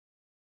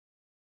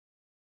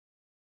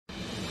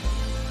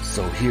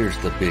So here's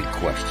the big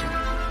question.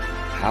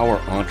 How are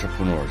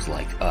entrepreneurs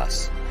like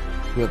us,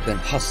 who have been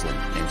hustling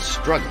and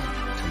struggling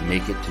to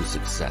make it to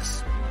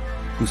success,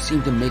 who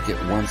seem to make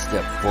it one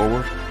step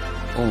forward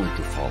only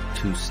to fall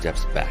two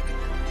steps back,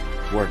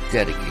 who are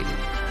dedicated,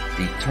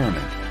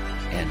 determined,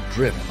 and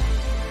driven,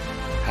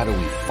 how do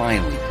we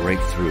finally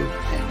break through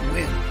and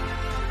win?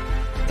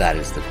 That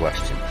is the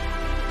question,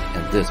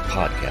 and this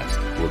podcast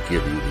will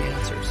give you the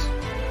answers.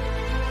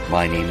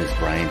 My name is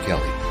Brian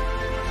Kelly,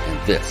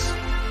 and this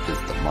is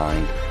the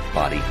Mind,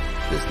 Body,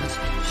 Business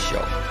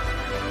Show.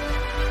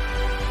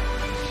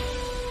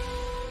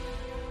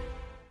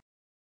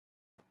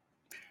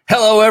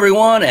 Hello,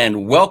 everyone,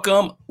 and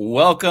welcome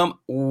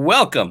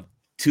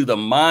to the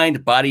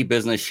Mind, Body,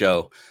 Business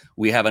Show.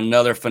 We have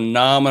another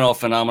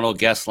phenomenal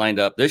guest lined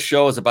up. This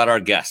show is about our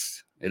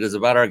guests. It is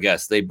about our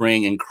guests. They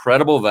bring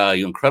incredible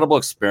value, incredible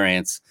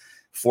experience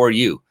for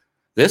you.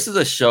 This is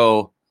a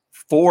show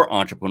for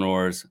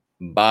entrepreneurs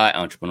by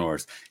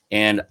entrepreneurs.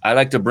 And I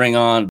like to bring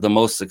on the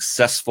most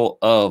successful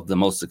of the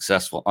most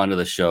successful onto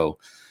the show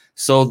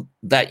so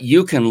that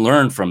you can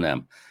learn from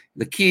them.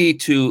 The key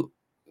to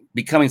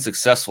becoming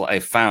successful, I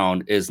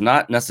found, is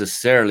not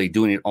necessarily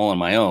doing it all on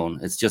my own.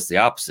 It's just the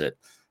opposite.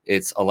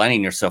 It's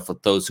aligning yourself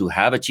with those who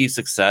have achieved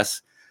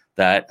success,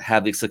 that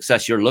have the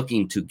success you're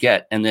looking to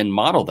get, and then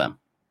model them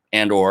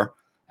and or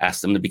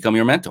ask them to become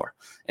your mentor.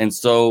 And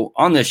so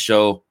on this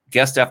show,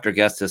 guest after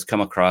guest has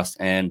come across,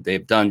 and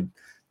they've done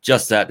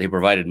just that. They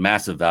provided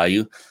massive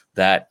value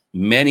that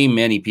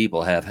many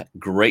people have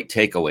great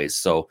takeaways.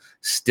 So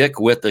stick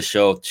with the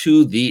show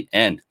to the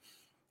end.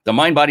 The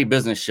Mind, Body,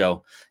 Business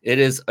Show. It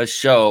is a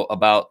show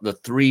about the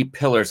three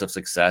pillars of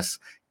success.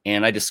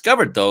 And I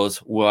discovered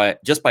those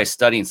just by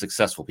studying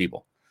successful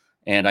people.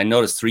 And I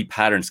noticed three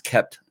patterns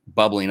kept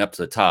bubbling up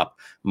to the top.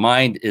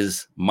 Mind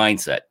is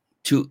mindset.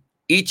 To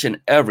each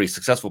and every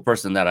successful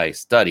person that I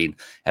studied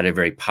had a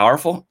very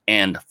powerful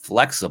and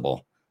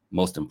flexible,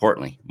 most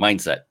importantly,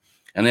 mindset.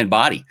 And then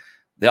body.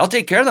 They all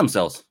take care of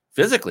themselves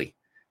physically,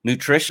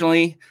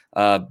 nutritionally,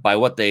 by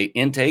what they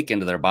intake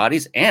into their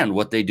bodies and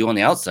what they do on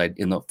the outside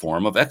in the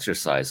form of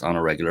exercise on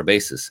a regular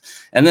basis.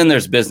 And then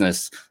there's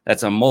business.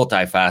 That's a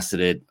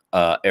multifaceted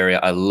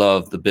area. I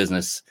love the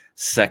business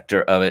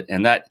sector of it.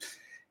 And that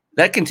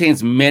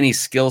contains many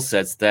skill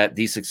sets that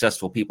these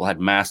successful people had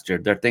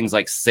mastered. There are things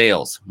like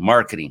sales,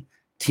 marketing,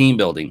 team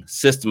building,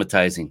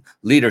 systematizing,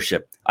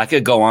 leadership. I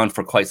could go on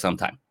for quite some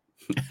time.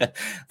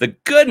 The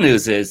good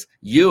news is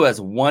you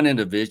as one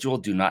individual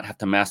do not have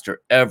to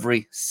master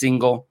every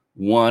single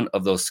one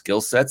of those skill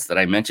sets that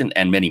I mentioned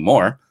and many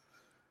more.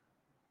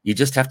 You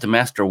just have to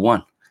master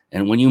one.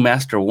 And when you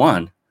master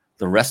one,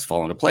 the rest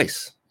fall into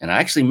place. And I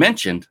actually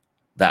mentioned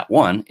that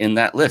one in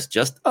that list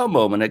just a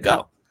moment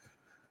ago.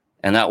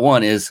 And that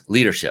one is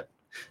leadership.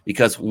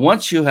 Because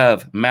once you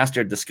have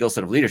mastered the skill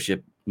set of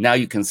leadership, now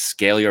you can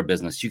scale your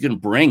business. You can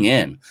bring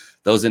in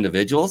those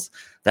individuals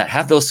that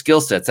have those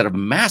skill sets, that have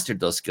mastered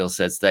those skill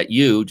sets that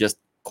you just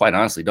quite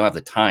honestly don't have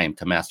the time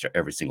to master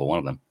every single one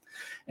of them.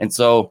 And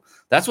so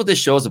that's what this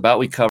show is about.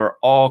 We cover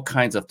all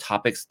kinds of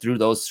topics through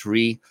those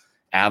three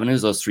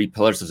avenues, those three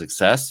pillars of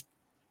success.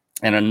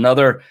 And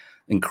another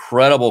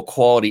incredible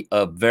quality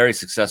of very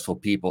successful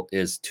people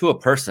is, to a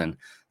person,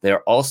 they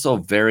are also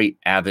very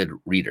avid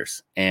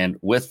readers. And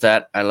with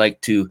that, I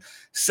like to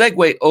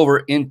segue over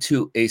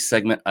into a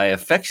segment I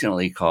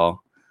affectionately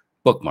call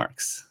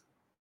Bookmarks.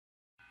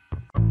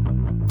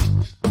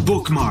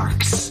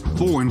 Bookmarks.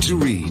 Born to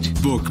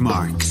read.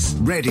 Bookmarks.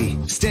 Ready,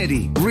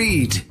 steady,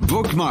 read.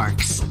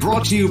 Bookmarks.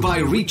 Brought to you by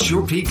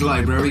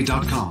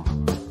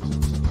reachyourpeaklibrary.com.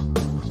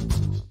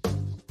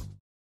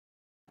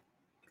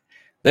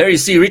 There you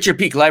see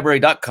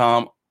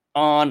reachyourpeaklibrary.com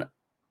on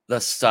the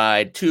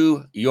side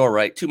to your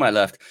right, to my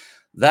left.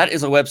 That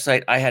is a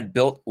website I had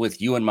built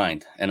with you in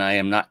mind. And I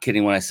am not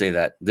kidding when I say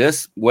that.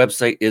 This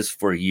website is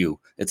for you.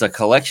 It's a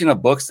collection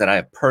of books that I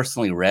have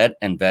personally read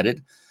and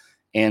vetted.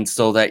 And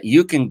so that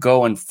you can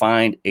go and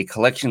find a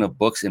collection of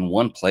books in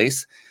one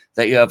place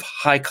that you have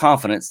high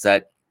confidence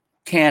that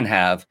can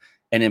have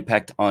an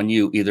impact on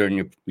you, either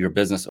in your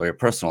business or your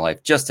personal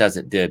life, just as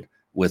it did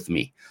with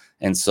me.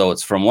 And so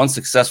it's from one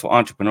successful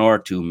entrepreneur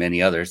to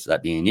many others,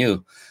 that being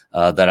you,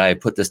 that I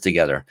put this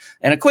together.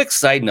 And a quick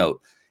side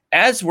note,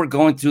 as we're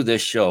going through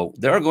this show,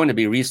 there are going to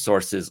be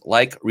resources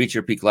like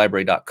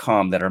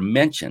reachyourpeaklibrary.com that are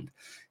mentioned.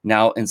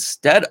 Now,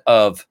 instead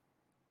of,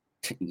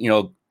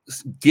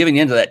 giving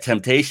into that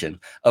temptation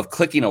of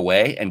clicking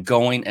away and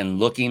going and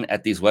looking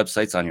at these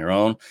websites on your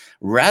own,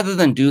 rather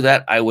than do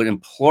that, I would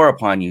implore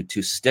upon you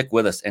to stick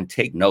with us and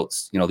take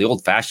notes, the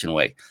old-fashioned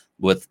way,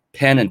 with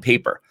pen and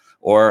paper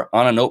or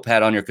on a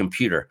notepad on your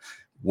computer,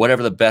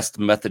 whatever the best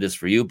method is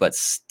for you. But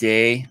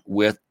stay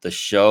with the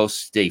show,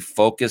 stay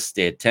focused,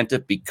 stay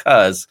attentive,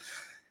 because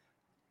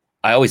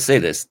I always say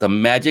this, the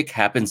magic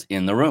happens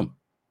in the room.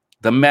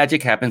 The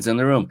magic happens in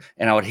the room.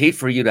 And I would hate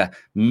for you to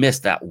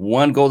miss that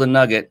one golden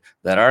nugget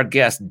that our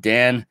guest,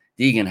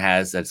 Deigan,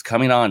 has, that's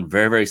coming on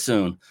very, very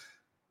soon,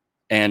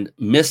 and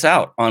miss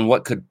out on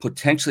what could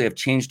potentially have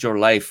changed your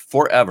life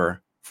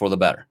forever for the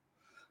better.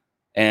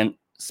 And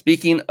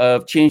speaking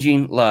of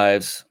changing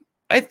lives,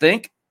 I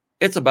think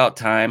it's about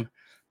time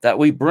that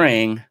we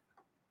bring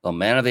the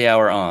man of the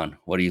hour on.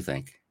 What do you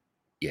think?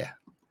 Yeah,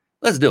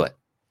 let's do it.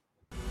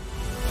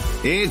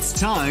 It's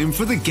time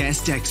for the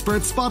Guest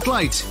Expert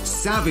Spotlight.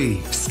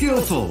 Savvy,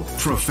 skillful,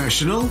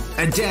 professional,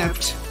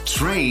 adept,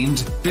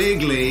 trained,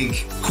 big league,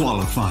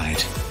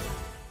 qualified.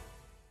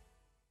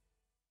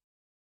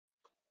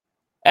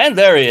 And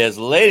there he is,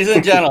 ladies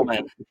and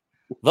gentlemen,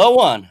 the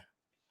one,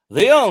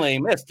 the only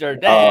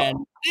Mr.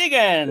 Dan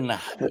Deigan.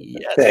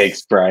 Yes.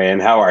 Thanks, Brian.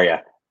 How are you?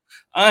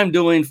 I'm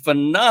doing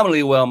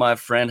phenomenally well, my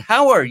friend.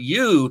 How are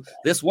you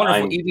this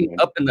wonderful evening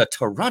up in the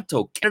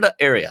Toronto, Canada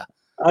area?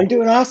 I'm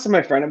doing awesome,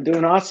 my friend. I'm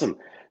doing awesome.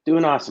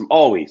 Doing awesome.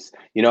 Always.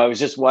 You know, I was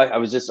just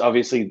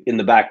obviously in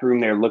the back room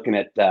there looking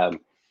at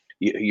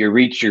your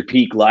Reach Your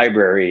Peak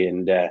library,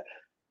 and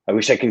I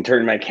wish I can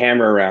turn my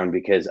camera around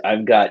because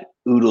I've got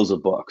oodles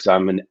of books.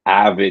 I'm an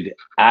avid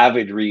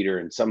reader,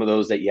 and some of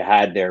those that you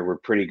had there were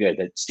pretty good.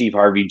 That Steve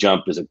Harvey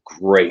Jump is a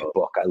great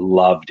book. I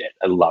loved it.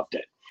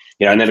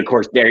 You know, and then of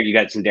course there you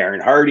got some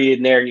Darren Hardy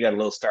in there. You got a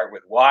little Start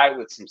With Why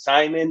with some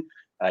Simon.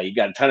 You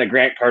got a ton of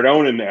Grant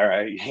Cardone in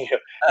there.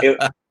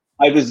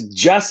 I was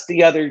just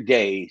the other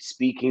day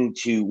speaking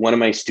to one of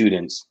my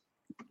students,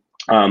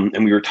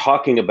 and we were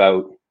talking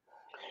about,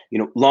 you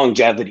know,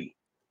 longevity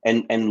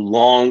and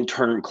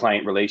long-term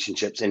client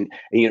relationships. And,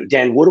 you know,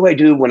 Dan, what do I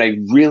do when I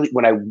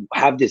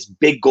have this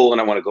big goal and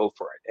I want to go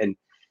for it? And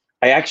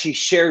I actually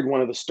shared one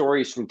of the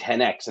stories from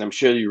 10X, and I'm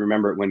sure you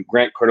remember it when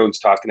Grant Cardone's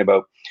talking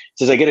about,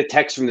 says, I get a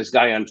text from this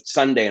guy on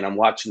Sunday and I'm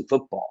watching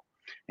football.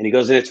 And he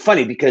goes, and it's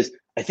funny because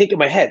I think in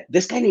my head,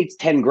 this guy needs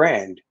 10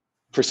 grand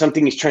for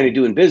something he's trying to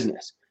do in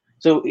business.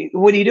 So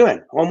what are you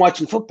doing? Oh, I'm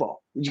watching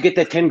football. Did you get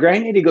that 10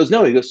 grand? And he goes,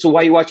 no. He goes, so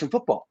why are you watching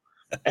football?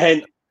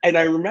 And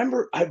I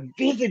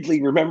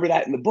vividly remember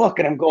that in the book.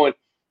 And I'm going,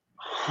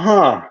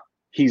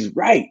 he's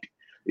right.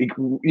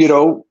 You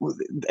know,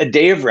 a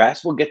day of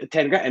rest, we'll get the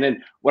 10 grand. And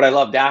then what I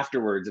loved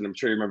afterwards, and I'm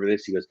sure you remember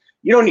this, he goes,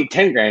 you don't need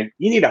 10 grand.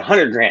 You need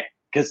 100 grand.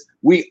 Because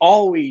we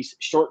always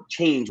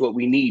shortchange what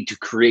we need to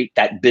create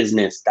that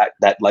business,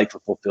 that life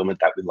of fulfillment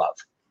that we love.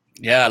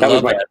 Yeah, I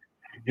love that.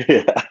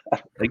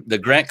 The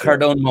Grant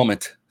Cardone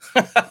moment.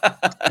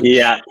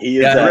 Yeah,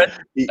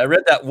 I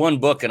read that one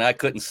book and I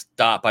couldn't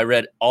stop. I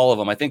read all of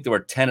them. I think there were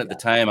 10 at the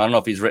time. I don't know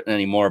if he's written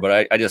any more,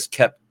 but I just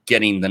kept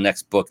getting the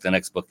next book.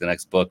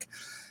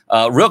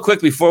 Real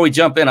quick before we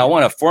jump in, I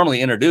want to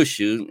formally introduce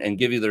you and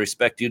give you the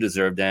respect you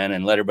deserve, Dan,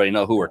 and let everybody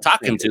know who we're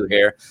talking to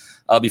here.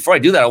 Before I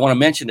do that, I want to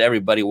mention to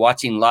everybody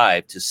watching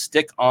live to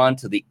stick on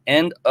to the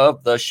end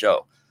of the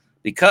show,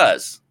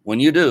 because when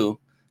you do,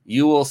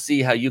 you will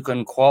see how you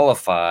can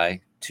qualify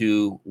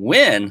to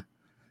win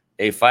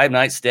a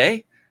 5-night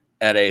stay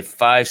at a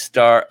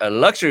 5-star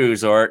luxury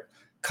resort.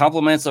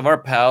 Compliments of our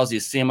pals. You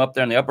see them up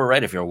there in the upper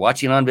right. If you're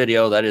watching on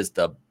video, that is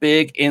the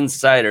Big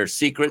Insider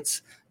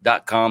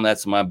Secrets.com.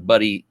 That's my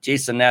buddy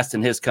Jason Nast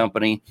and his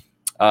company.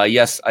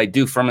 Yes, I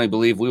do firmly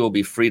believe we will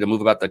be free to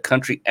move about the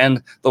country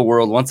and the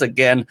world once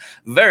again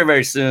very,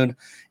 very soon.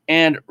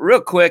 And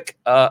real quick,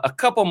 a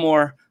couple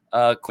more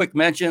quick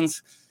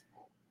mentions.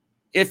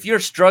 If you're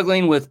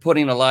struggling with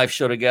putting a live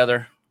show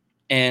together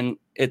and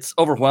it's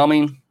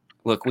overwhelming,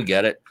 look, we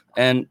get it.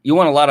 And you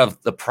want a lot of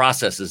the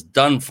processes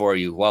done for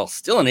you while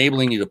still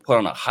enabling you to put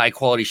on a high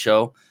quality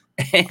show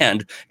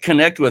and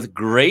connect with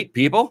great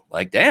people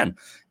like Dan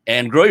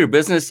and grow your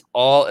business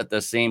all at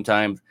the same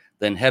time,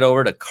 then head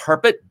over to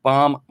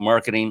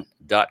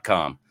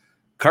carpetbombmarketing.com.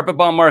 Carpet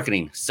Bomb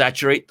Marketing,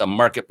 saturate the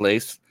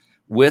marketplace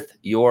with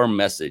your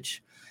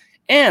message.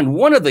 And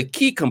one of the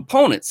key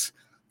components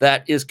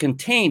that is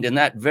contained in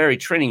that very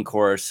training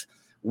course,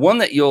 one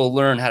that you'll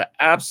learn how to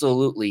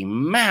absolutely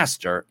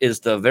master, is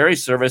the very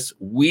service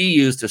we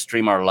use to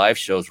stream our live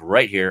shows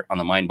right here on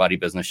the Mind Body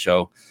Business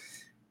Show.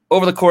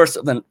 Over the course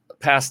of the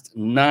past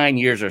 9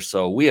 years or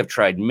so, we have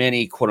tried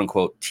many quote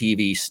unquote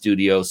TV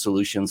studio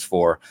solutions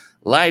for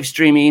live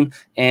streaming.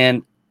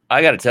 And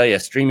I got to tell you,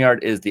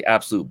 StreamYard is the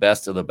absolute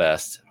best of the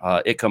best.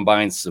 It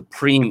combines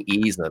supreme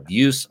ease of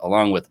use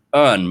along with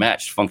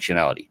unmatched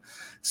functionality.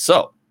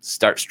 So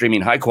start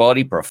streaming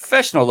high-quality,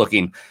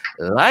 professional-looking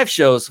live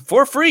shows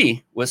for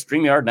free with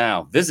StreamYard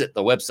now. Visit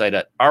the website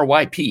at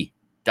ryp.im/stream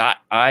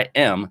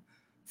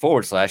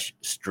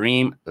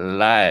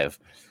live.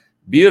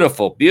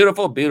 Beautiful,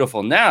 beautiful,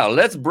 beautiful. Now,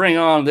 let's bring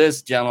on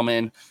this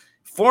gentleman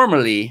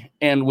formally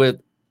and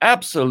with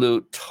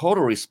absolute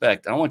total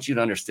respect. I want you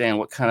to understand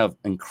what kind of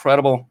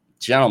incredible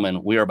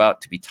gentleman we are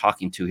about to be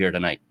talking to here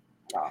tonight.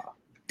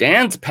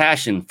 Dan's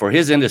passion for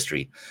his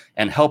industry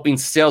and helping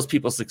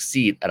salespeople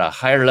succeed at a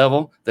higher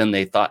level than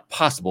they thought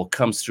possible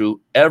comes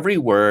through every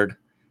word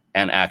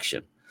and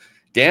action.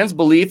 Dan's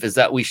belief is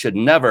that we should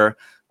never,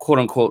 quote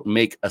unquote,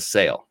 make a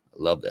sale. I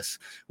love this.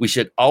 We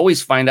should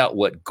always find out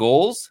what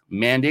goals,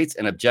 mandates,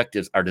 and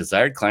objectives our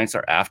desired clients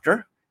are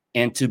after,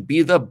 and to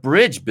be the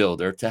bridge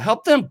builder to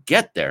help them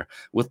get there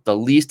with the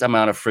least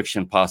amount of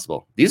friction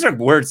possible. These are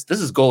words.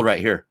 This is gold right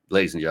here,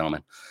 ladies and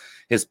gentlemen.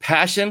 His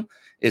passion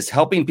is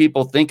helping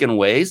people think in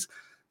ways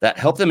that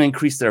help them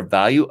increase their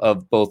value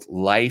of both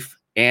life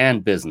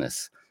and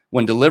business.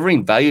 When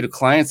delivering value to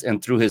clients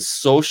and through his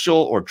social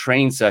or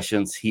training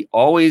sessions, he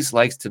always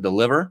likes to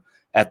deliver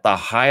at the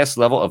highest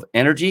level of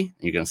energy.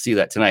 You're going to see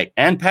that tonight,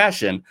 and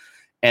passion,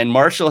 and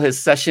marshal his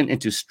session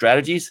into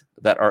strategies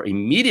that are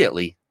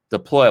immediately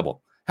deployable.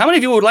 How many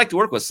of you would like to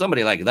work with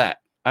somebody like that?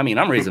 I mean,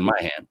 I'm raising my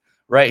hand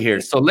right here.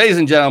 So, ladies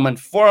and gentlemen,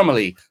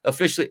 formally,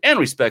 officially, and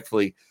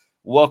respectfully,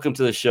 welcome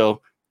to the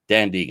show,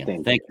 Dan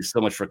Deigan. Thank you so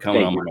much for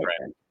coming on, my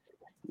friend.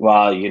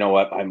 Well, you know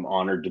what? I'm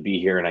honored to be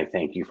here, and I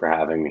thank you for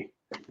having me.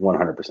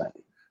 100%.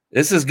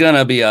 This is going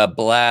to be a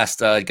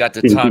blast. I got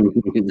to talk,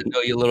 get to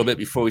know you a little bit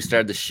before we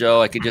started the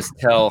show. I could just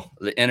tell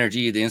the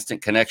energy, the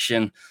instant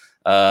connection.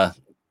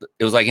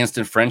 It was like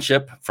instant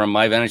friendship from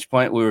my vantage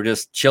point. We were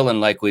just chilling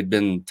like we'd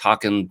been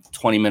talking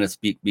 20 minutes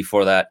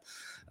before that.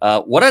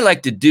 What I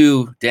like to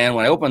do, Dan,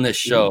 when I open this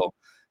show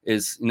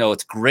is,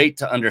 it's great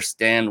to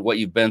understand what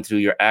you've been through,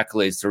 your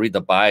accolades, to read the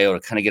bio, to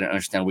kind of get to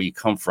understand where you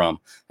come from.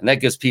 And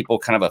that gives people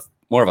kind of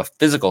more of a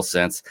physical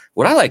sense.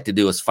 What I like to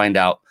do is find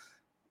out,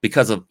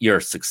 because of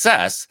your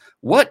success,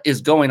 what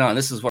is going on?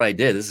 This is what I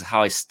did. This is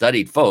how I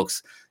studied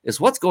folks, is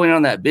what's going on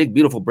in that big,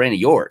 beautiful brain of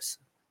yours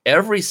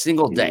every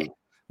single day.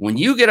 When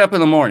you get up in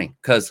the morning,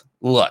 because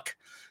look,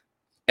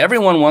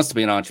 everyone wants to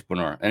be an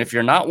entrepreneur. And if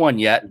you're not one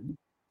yet,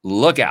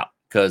 look out,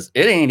 because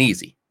it ain't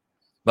easy.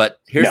 But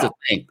here's the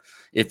thing.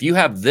 If you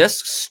have this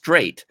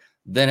straight,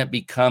 then it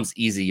becomes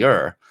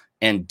easier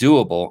and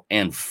doable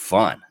and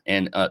fun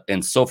and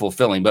so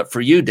fulfilling. But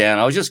for you, Dan,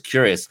 I was just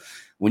curious,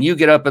 when you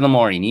get up in the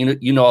morning,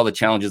 you know all the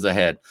challenges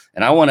ahead.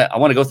 And I want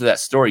to go through that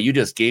story you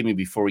just gave me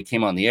before we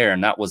came on the air.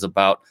 And that was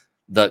about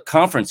the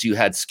conference you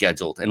had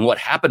scheduled and what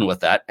happened with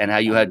that and how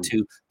you had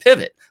to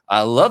pivot.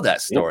 I love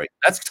that story.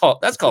 That's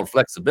called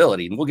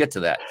flexibility. And we'll get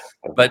to that.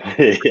 But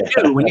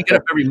when you get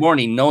up every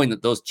morning, knowing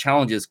that those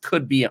challenges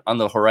could be on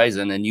the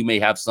horizon, and you may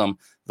have some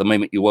the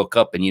moment you woke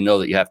up and you know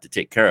that you have to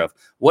take care of,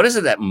 what is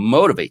it that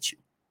motivates you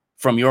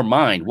from your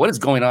mind? What is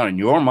going on in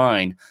your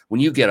mind when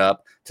you get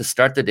up to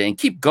start the day and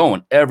keep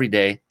going every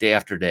day, day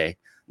after day,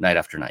 night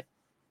after night?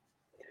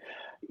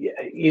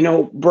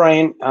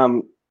 Brian,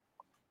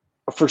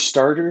 for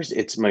starters,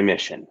 it's my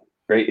mission,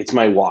 right? It's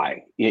my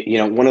why.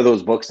 One of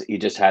those books that you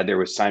just had there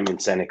was Simon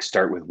Sinek's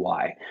Start With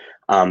Why.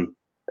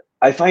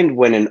 I find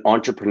when an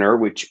entrepreneur,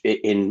 which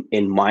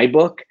in my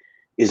book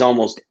is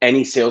almost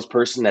any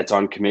salesperson that's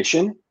on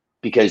commission,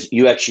 because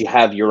you actually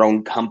have your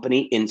own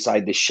company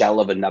inside the shell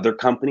of another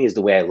company, is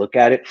the way I look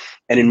at it.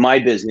 And in my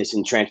business,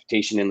 in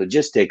transportation and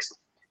logistics,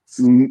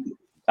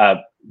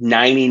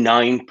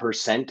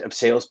 99% of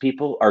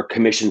salespeople are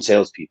commission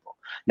salespeople.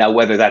 Now,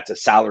 whether that's a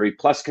salary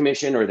plus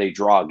commission or they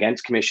draw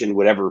against commission,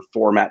 whatever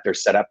format they're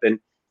set up in,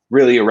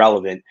 really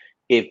irrelevant.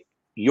 If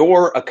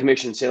you're a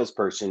commission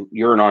salesperson,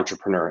 you're an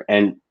entrepreneur.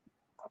 And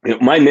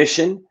my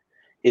mission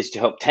is to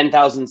help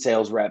 10,000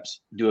 sales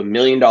reps do $1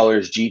 million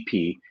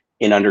GP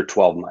in under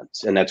 12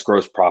 months. And that's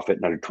gross profit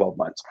in under 12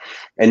 months.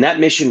 And that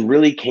mission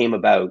really came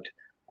about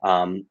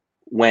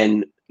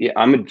when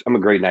I'm a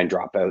grade 9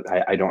 dropout.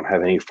 I don't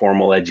have any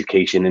formal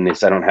education in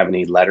this. I don't have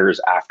any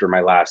letters after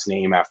my last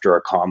name, after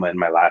a comma in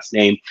my last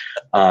name.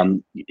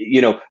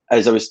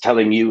 As I was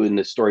telling you in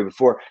the story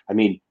before, I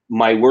mean,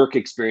 my work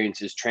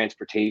experience is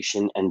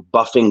transportation and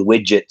buffing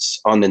widgets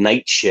on the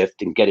night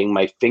shift and getting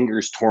my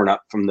fingers torn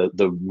up from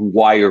the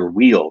wire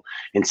wheel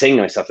and saying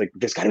to myself, like,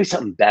 there's got to be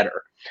something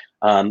better.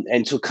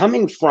 And so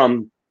coming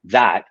from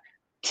that,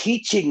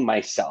 teaching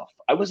myself,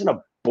 I wasn't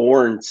a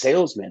born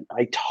salesman.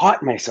 I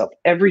taught myself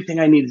everything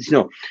I needed to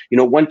know.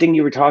 One thing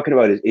you were talking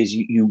about is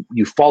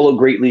you follow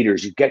great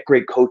leaders, you get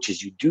great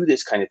coaches, you do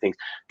this kind of things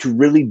to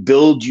really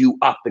build you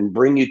up and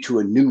bring you to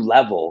a new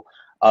level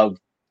of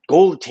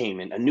goal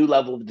attainment, a new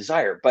level of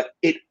desire. But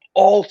it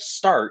all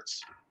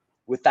starts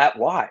with that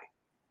why.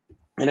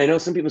 And I know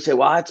some people say,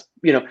 well, it's,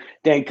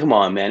 Dan, come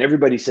on, man.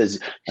 Everybody says,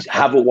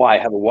 have a why,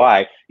 have a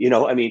why.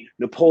 I mean,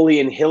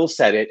 Napoleon Hill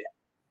said it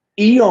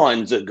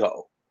eons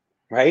ago.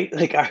 Right?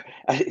 Like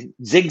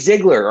Zig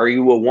Ziglar, are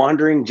you a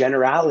wandering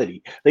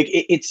generality? Like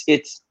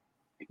it's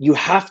you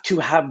have to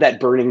have that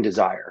burning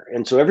desire.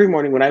 And so every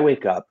morning when I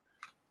wake up,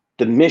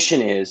 the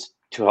mission is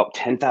to help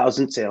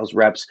 10,000 sales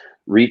reps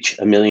reach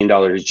 $1 million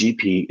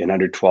GP in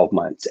under 12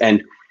 months.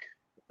 And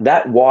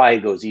that why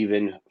goes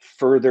even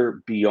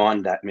further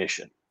beyond that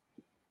mission.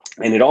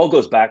 And it all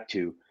goes back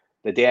to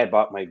the day I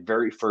bought my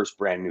very first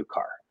brand new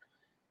car.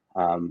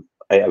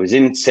 I was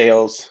in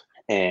sales,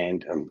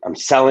 and I'm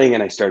selling,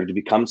 and I started to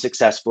become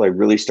successful. I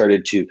really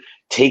started to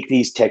take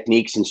these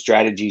techniques and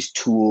strategies,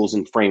 tools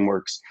and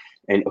frameworks,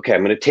 and okay,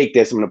 I'm going to take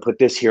this, I'm going to put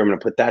this here, I'm going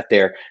to put that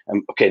there.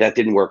 Okay, that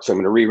didn't work, so I'm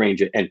going to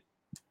rearrange it. And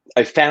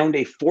I found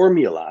a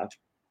formula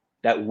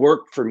that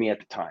worked for me at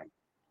the time.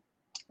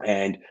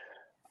 And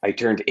I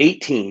turned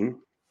 18,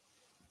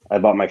 I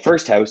bought my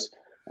first house,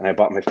 and I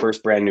bought my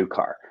first brand new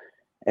car.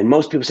 And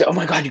most people say, oh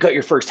my God, you got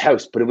your first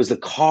house, but it was the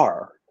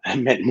car that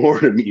meant more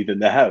to me than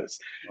the house.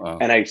 Wow.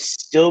 And I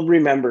still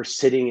remember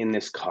sitting in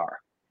this car,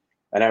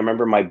 and I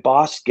remember my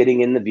boss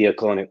getting in the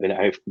vehicle, and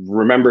I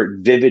remember it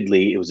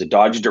vividly. It was a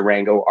Dodge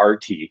Durango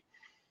RT.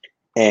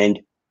 And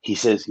he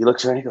says, he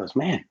looks around and he goes,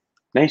 man,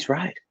 nice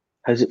ride.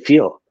 How does it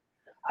feel?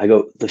 I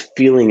go, the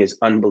feeling is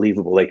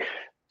unbelievable. Like,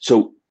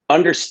 so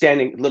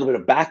understanding a little bit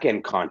of back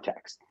end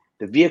context,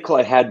 the vehicle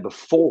I had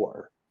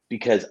before,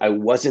 because I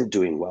wasn't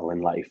doing well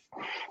in life.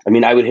 I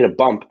mean, I would hit a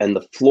bump and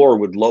the floor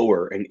would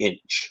lower an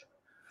inch,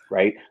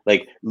 right?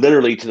 Like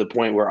literally to the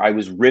point where I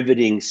was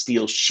riveting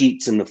steel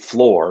sheets in the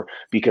floor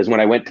because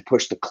when I went to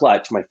push the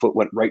clutch, my foot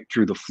went right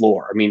through the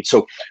floor. I mean,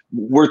 so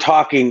we're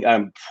talking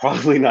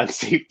probably not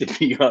safe to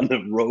be on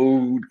the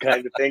road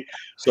kind of thing.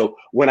 So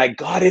when I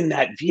got in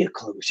that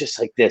vehicle, it was just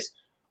like this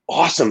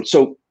awesome.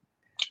 So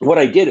what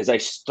I did is I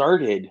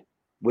started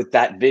with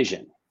that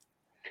vision.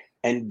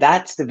 And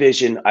that's the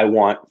vision I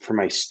want for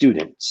my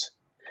students.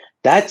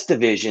 That's the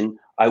vision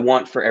I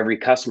want for every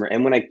customer.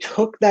 And when I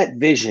took that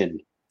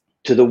vision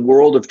to the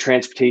world of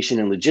transportation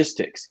and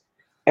logistics,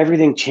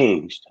 everything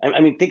changed. I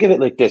mean, think of it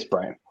like this,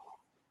 Brian.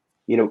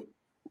 You know,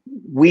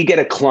 we get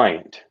a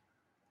client,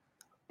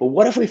 but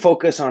what if we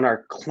focus on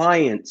our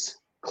clients'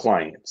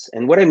 clients?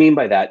 And what I mean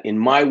by that, in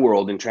my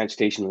world in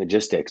transportation and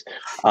logistics,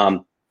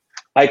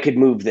 I could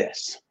move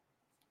this,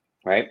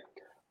 right?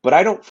 But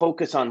I don't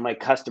focus on my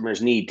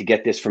customer's need to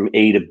get this from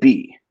A to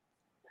B.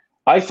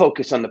 I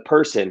focus on the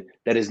person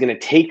that is going to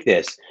take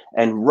this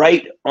and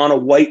write on a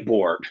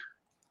whiteboard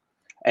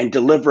and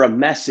deliver a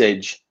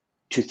message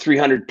to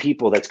 300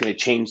 people that's going to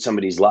change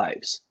somebody's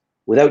lives.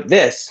 Without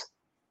this,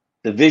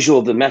 the visual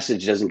of the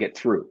message doesn't get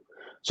through.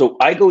 So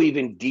I go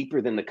even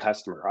deeper than the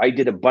customer. I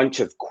did a bunch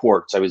of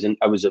quartz. I was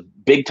a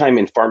big time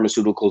in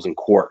pharmaceuticals and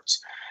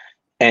quartz.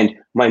 And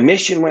my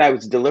mission when I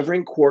was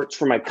delivering quartz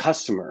for my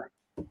customer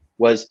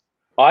was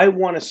I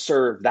want to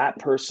serve that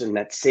person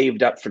that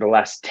saved up for the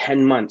last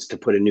 10 months to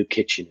put a new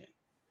kitchen in.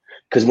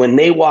 Because when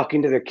they walk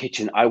into their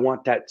kitchen, I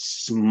want that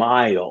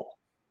smile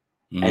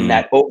and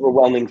that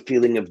overwhelming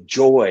feeling of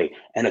joy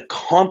and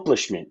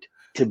accomplishment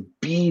to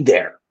be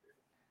there.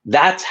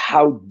 That's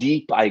how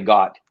deep I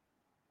got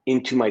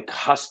into my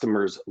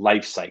customer's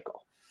life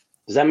cycle.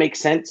 Does that make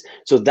sense?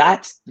 So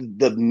that's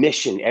the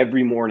mission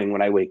every morning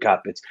when I wake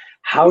up. It's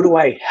how do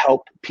I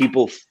help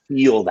people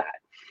feel that?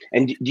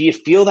 And do you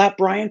feel that,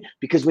 Brian?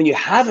 Because when you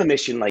have a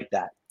mission like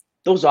that,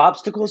 those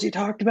obstacles you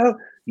talked about,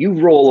 you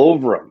roll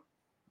over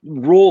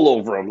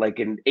them like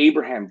an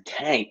Abraham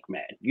tank,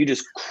 man. You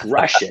just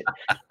crush it.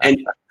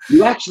 And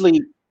you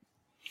actually,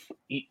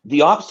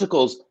 the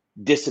obstacles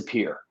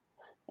disappear.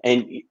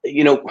 And,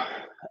 you know,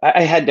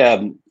 I had,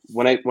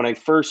 when I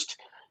first,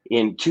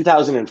 in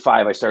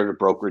 2005, I started a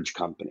brokerage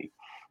company.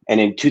 And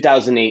in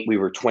 2008, we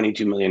were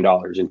 $22 million.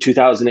 In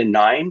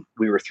 2009,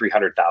 we were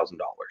 $300,000.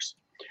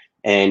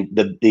 And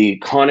the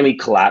economy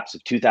collapsed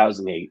of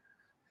 2008.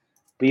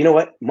 But you know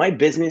what? My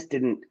business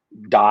didn't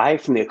die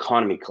from the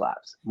economy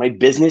collapse. My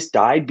business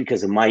died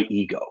because of my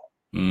ego.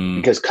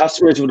 Because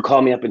customers would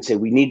call me up and say,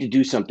 we need to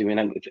do something. And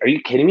I'm like, are you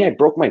kidding me? I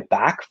broke my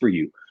back for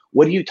you.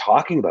 What are you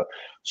talking about?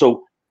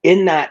 So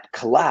in that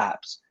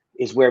collapse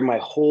is where my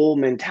whole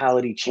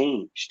mentality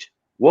changed.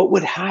 What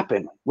would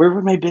happen? Where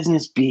would my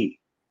business be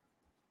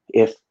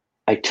if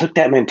I took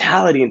that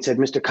mentality and said,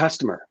 Mr.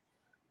 Customer,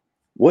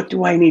 what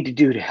do I need to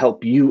do to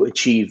help you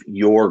achieve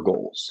your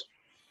goals?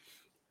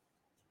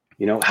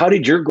 You know, how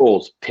did your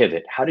goals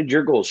pivot? How did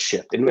your goals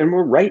shift? And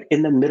we're right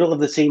in the middle of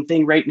the same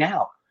thing right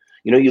now.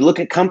 You know, you look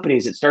at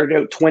companies that started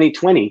out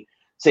 2020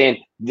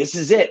 saying, this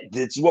is it.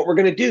 This is what we're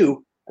going to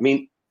do. I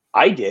mean,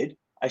 I did.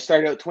 I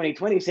started out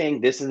 2020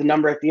 saying, this is the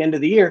number at the end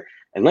of the year.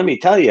 And let me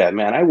tell you,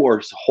 man, I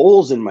wore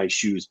holes in my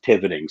shoes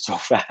pivoting so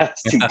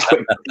fast.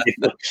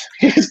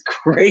 It's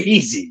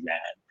crazy, man.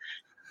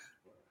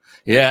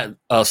 Yeah,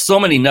 so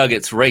many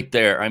nuggets right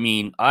there. I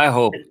mean, I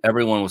hope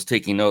everyone was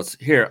taking notes.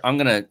 Here, I'm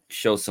going to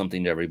show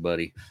something to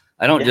everybody.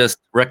 I don't just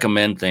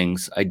recommend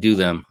things. I do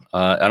them.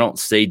 I don't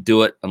say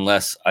do it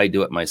unless I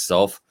do it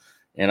myself.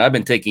 And I've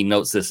been taking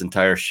notes this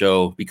entire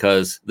show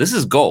because this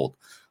is gold.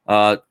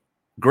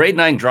 Grade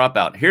 9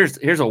 dropout.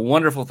 Here's a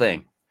wonderful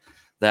thing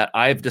that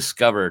I've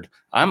discovered.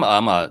 I'm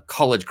a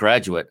college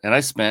graduate, and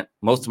I spent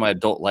most of my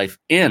adult life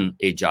in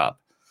a job.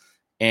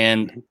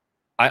 And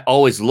I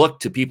always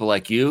looked to people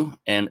like you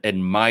and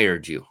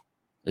admired you.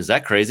 Is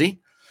that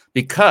crazy?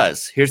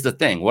 Because here's the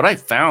thing. What I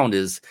found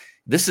is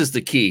this is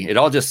the key. It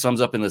all just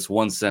sums up in this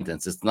one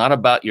sentence. It's not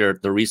about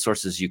the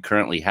resources you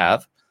currently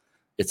have.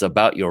 It's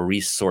about your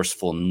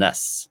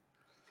resourcefulness.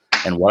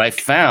 And what I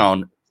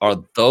found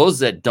are those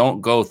that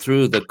don't go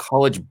through the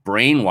college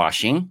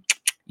brainwashing,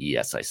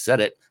 yes, I said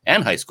it,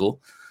 and high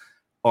school,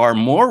 are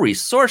more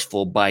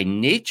resourceful by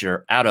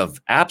nature out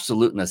of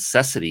absolute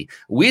necessity.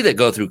 We that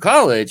go through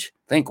college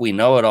think we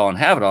know it all and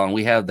have it all, and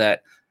we have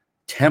that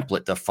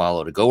template to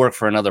follow to go work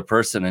for another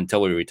person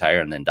until we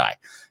retire and then die.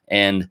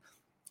 And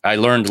I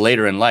learned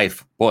later in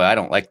life, boy, I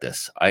don't like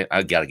this.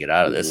 I got to get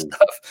out of this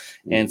stuff.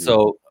 And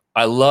so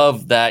I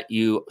love that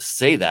you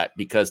say that,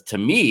 because to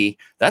me,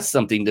 that's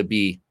something to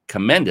be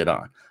commended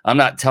on. I'm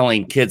not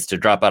telling kids to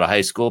drop out of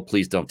high school.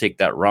 Please don't take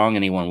that wrong,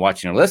 anyone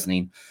watching or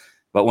listening.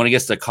 But when it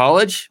gets to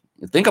college,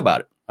 think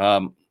about it.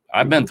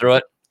 I've been through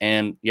it.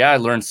 And yeah, I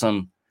learned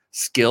some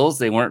skills.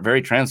 They weren't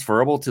very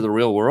transferable to the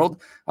real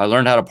world. I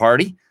learned how to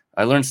party.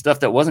 I learned stuff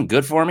that wasn't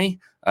good for me.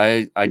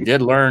 I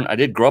did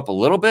grow up a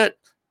little bit,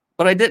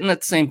 but I didn't at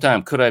the same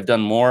time. Could I have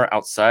done more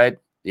outside?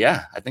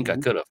 Yeah, I think I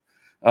could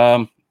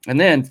have. And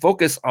then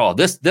focus. Oh,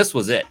 this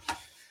was it.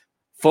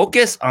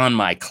 Focus on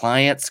my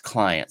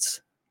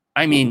clients.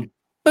 I mean,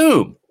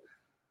 boom.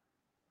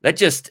 That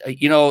just,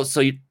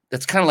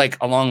 that's kind of like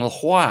along the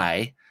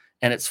why,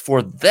 and it's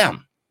for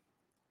them.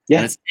 Yeah.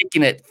 And it's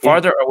taking it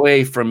farther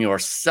away from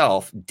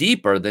yourself,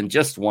 deeper than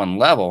just one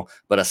level,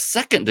 but a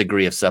second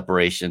degree of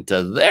separation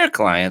to their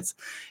clients.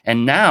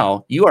 And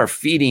now you are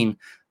feeding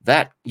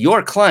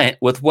your client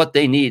with what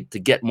they need to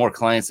get more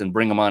clients and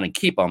bring them on and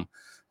keep them.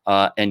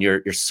 And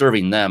you're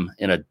serving them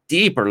in a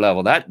deeper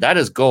level. That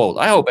is gold.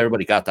 I hope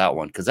everybody got that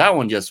one, because that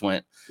one just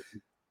went.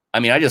 I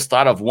mean, I just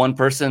thought of one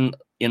person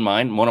in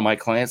mind, one of my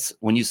clients.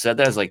 When you said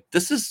that, I was like,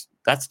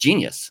 that's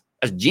genius.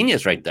 That's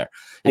genius right there.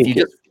 If you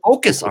just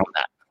focus on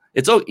that.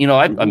 It's, I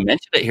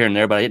mentioned it here and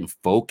there, but I didn't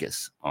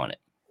focus on it.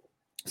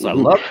 So I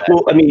love that.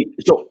 Well, I mean,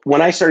 so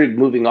when I started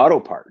moving auto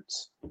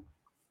parts,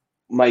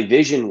 my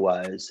vision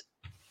was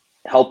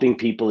helping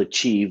people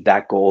achieve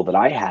that goal that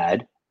I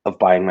had of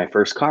buying my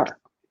first car.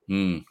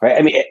 Right.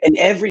 I mean, in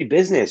every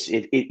business,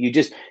 you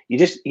just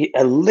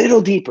a little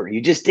deeper, you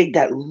just dig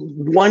that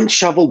one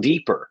shovel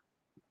deeper.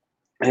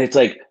 And it's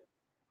like,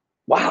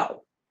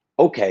 wow,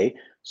 okay.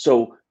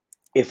 So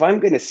if I'm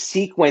going to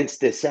sequence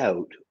this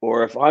out,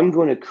 or if I'm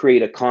going to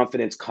create a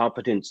confidence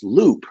competence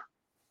loop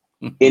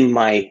in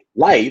my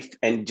life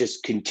and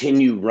just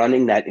continue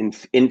running that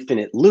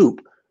infinite loop,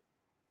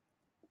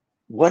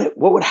 what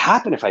would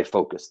happen if I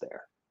focused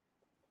there?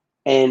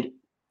 And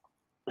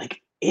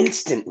like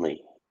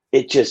instantly,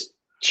 it just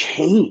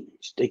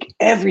changed. Like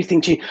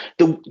everything changed.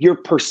 Your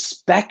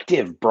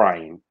perspective,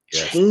 Brian,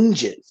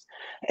 changes.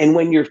 And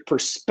when your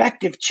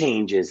perspective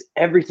changes,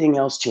 everything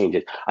else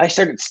changes. I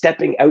started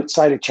stepping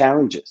outside of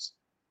challenges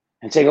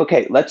and saying,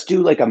 okay, let's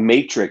do like a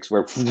matrix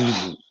where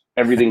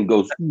everything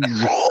goes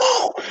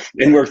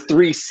and we're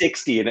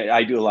 360. And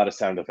I do a lot of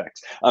sound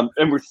effects.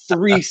 And we're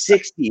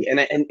 360. And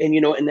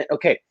then,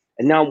 okay.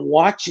 And now I'm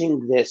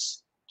watching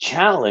this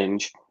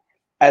challenge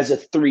as a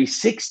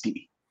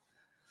 360.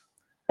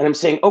 And I'm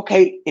saying,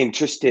 okay,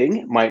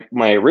 interesting.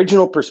 My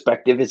original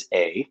perspective is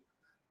A.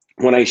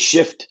 When I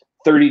shift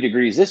 30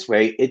 degrees this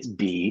way, it's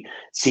B,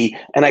 C.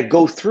 And I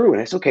go through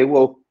and I say, okay,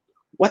 well,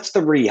 what's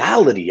the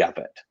reality of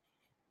it?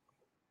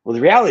 Well,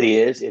 the reality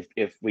is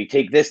if we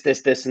take this,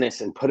 and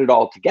this and put it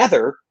all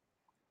together,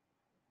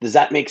 does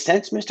that make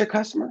sense, Mr.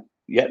 Customer?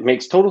 Yeah, it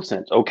makes total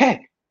sense.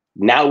 Okay,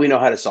 now we know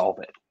how to solve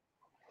it.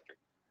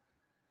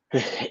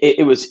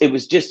 It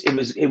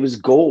was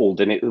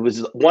gold, and it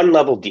was one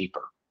level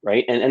deeper,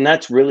 right? And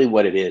that's really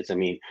what it is. I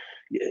mean,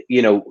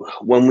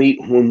 when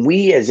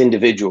we as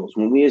individuals,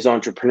 when we as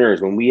entrepreneurs,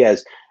 when we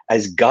as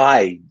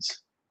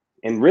guides,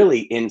 and really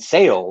in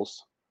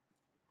sales,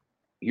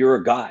 you're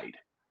a guide.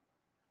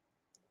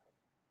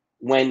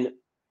 When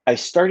I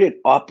started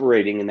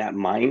operating in that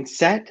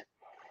mindset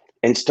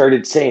and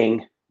started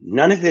saying,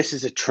 none of this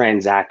is a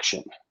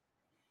transaction.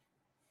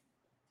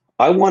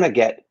 I want to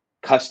get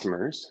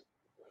customers.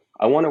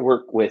 I want to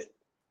work with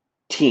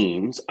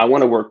teams. I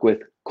want to work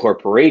with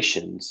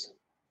corporations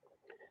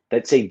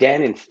that say,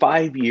 Dan, in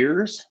 5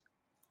 years,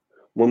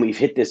 when we've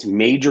hit this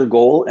major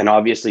goal and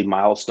obviously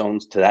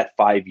milestones to that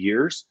 5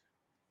 years,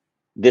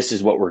 this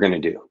is what we're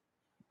going to do.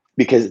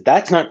 Because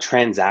that's not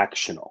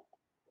transactional.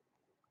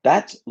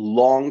 That's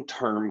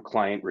long-term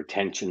client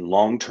retention,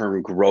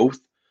 long-term growth,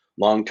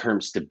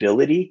 long-term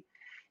stability.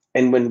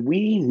 And when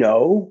we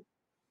know,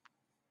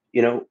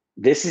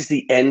 this is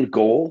the end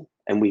goal,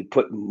 and we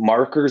put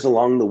markers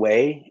along the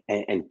way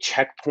and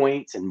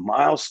checkpoints and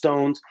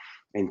milestones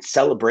and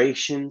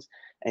celebrations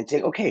and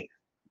say, okay,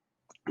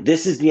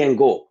 this is the end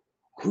goal.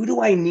 Who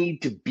do I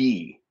need to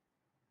be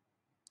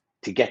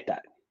to get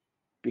that?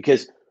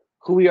 Because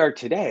who we are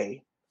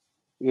today,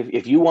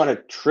 if you want to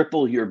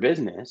triple your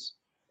business,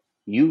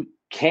 you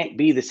can't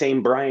be the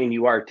same Brian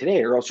you are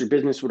today, or else your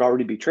business would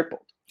already be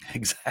tripled.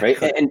 Exactly.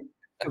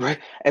 Right.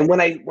 And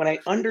when I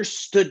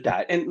understood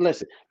that, and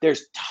listen,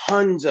 there's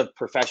tons of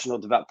personal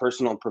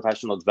and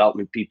professional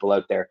development people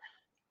out there,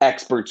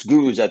 experts,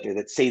 gurus out there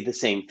that say the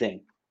same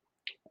thing.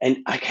 And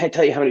I can't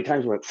tell you how many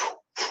times I went,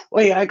 oh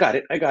yeah, I got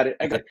it.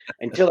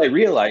 Until I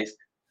realized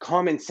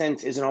common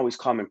sense isn't always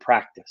common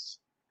practice.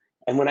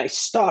 And when I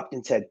stopped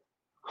and said,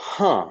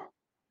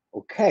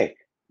 okay,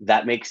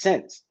 that makes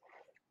sense.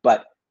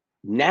 But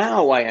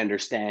now I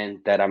understand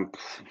that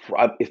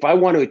if I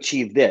want to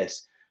achieve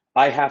this,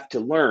 I have to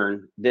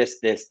learn this,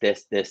 and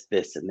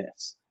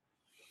this.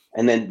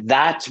 And then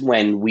that's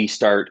when we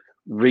start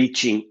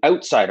reaching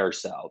outside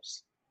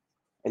ourselves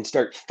and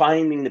start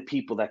finding the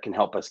people that can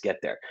help us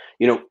get there.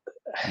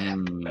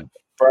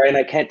 Brian,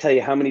 I can't tell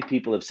you how many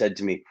people have said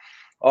to me,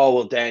 oh,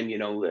 well, Dan,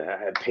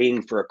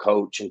 paying for a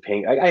coach and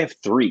paying, I have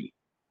 3.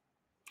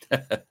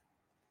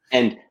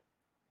 And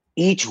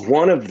each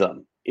one of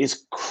them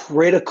is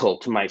critical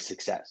to my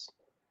success.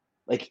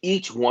 Like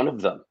each one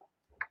of them.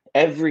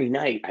 Every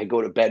night I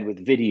go to bed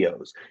with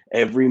videos.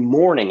 Every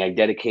morning I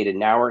dedicate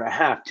an hour and a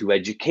half to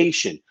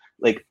education.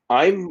 Like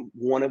I'm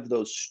one of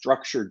those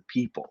structured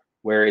people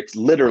where it's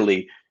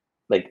literally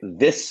like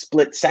this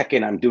split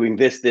second, I'm doing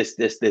this, and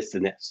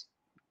this.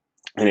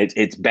 And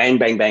it's bang,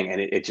 bang, bang. And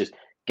it's just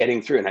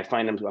getting through. And I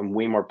find I'm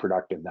way more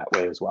productive that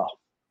way as well.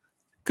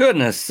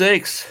 Goodness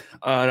sakes.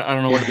 I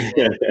don't know where to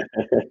begin.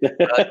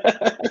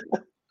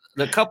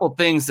 The couple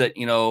things that,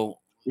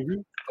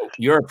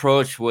 your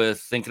approach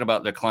with thinking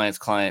about their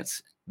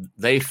clients,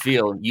 they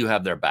feel you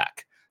have their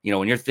back.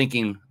 When you're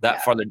thinking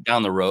that farther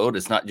down the road,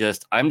 it's not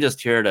just, I'm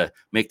just here to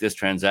make this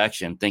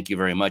transaction. Thank you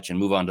very much. And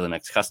move on to the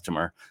next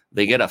customer.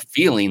 They get a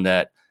feeling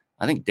that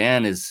I think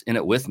Dan is in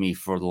it with me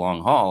for the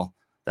long haul.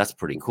 That's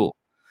pretty cool.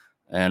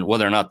 And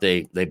whether or not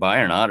they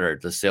buy or not, or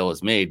the sale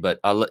is made, but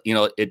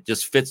it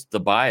just fits the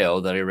bio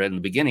that I read in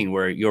the beginning,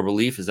 where your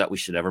belief is that we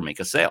should ever make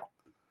a sale,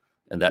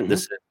 and that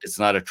it's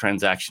not a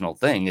transactional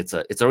thing. It's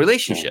a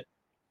relationship.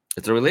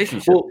 It's a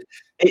relationship. Well,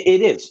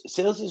 it is.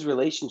 Sales is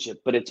relationship,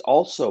 but it's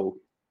also,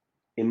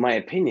 in my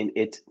opinion,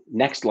 it's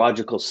next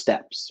logical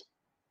steps,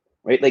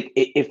 right? Like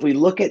if we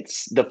look at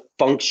the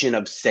function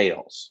of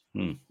sales,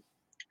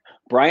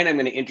 Brian, I'm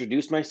going to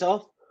introduce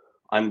myself.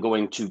 I'm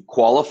going to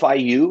qualify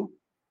you.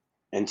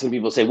 And some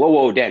people say,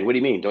 whoa, Dan, what do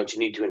you mean? Don't you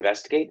need to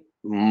investigate?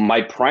 My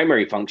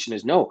primary function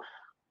is no,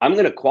 I'm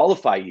going to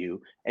qualify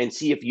you and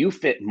see if you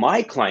fit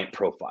my client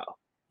profile.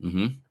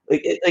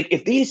 Like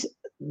if these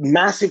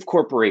massive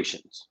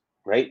corporations,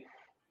 right?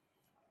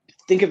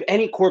 Think of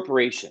any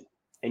corporation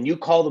and you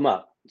call them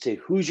up and say,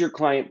 who's your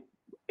client,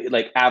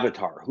 like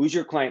avatar? Who's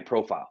your client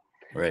profile?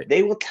 Right.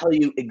 They will tell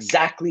you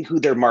exactly who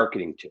they're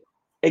marketing to,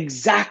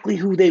 exactly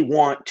who they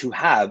want to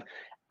have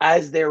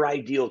as their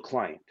ideal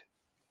client.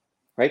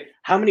 Right?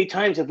 How many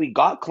times have we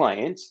got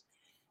clients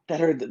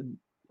that are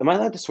am I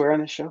allowed to swear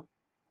on this show?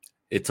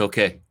 It's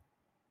okay.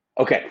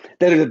 Okay.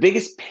 That are the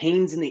biggest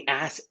pains in the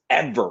ass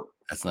ever.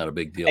 That's not a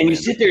big deal. And you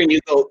sit there and you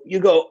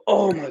go,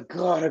 oh my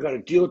God, I got to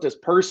deal with this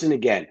person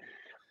again.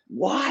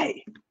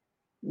 Why?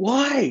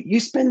 You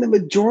spend the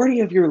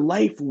majority of your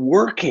life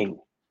working,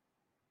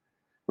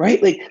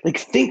 right? Like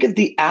think of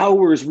the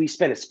hours we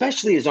spend,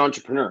 especially as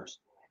entrepreneurs,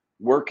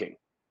 working.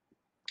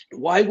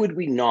 Why would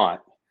we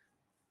not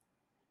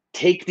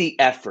take the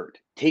effort,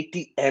 take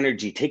the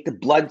energy, take the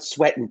blood,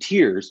 sweat, and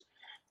tears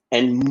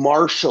and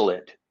marshal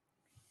it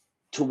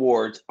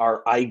towards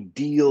our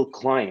ideal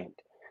client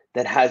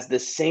that has the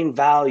same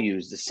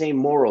values, the same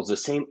morals, the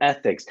same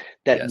ethics,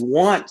 that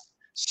wants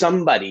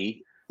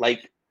somebody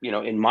like,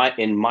 in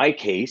my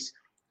case,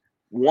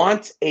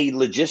 wants a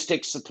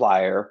logistics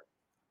supplier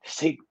to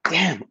say,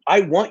 damn, I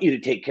want you to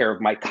take care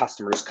of my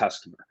customer's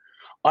customer.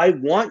 I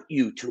want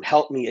you to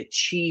help me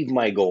achieve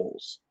my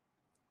goals.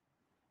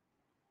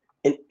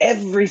 And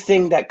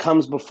everything that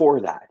comes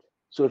before that.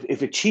 So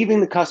if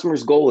achieving the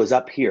customer's goal is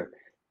up here,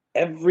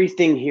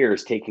 everything here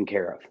is taken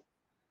care of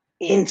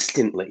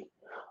instantly.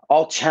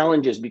 All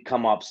challenges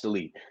become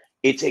obsolete.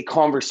 It's a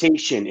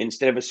conversation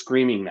instead of a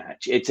screaming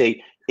match. It's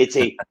a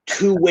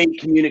two-way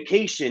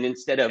communication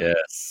instead of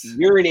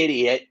you're an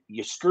idiot,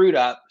 you screwed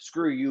up,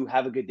 screw you,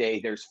 have a good day.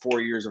 There's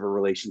 4 years of a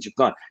relationship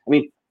gone. I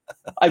mean,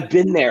 I've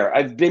been there.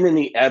 I've been in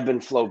the ebb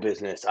and flow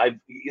business.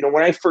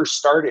 When I first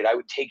started, I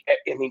would take,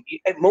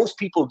 most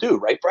people do,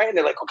 right, Brian?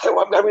 They're like, okay,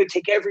 well, I'm going to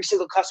take every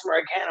single customer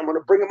I can. I'm going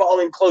to bring them all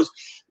in close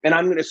and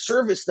I'm going to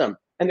service them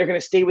and they're going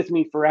to stay with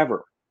me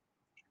forever.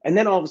 And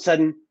then all of a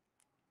sudden,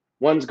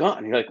 one's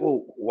gone. You're like,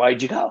 well,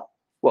 why'd you go?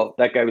 Well,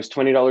 that guy was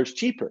 $20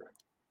 cheaper.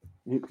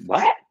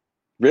 What?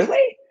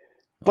 Really?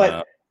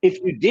 But if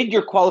you did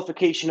your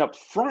qualification up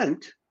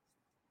front,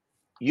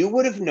 you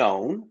would have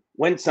known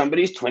when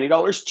somebody's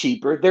 $20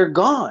 cheaper, they're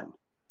gone.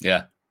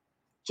 Yeah.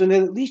 So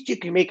then at least you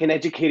can make an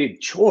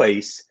educated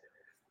choice.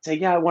 Say,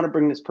 yeah, I want to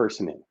bring this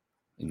person in.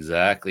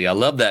 Exactly. I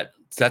love that.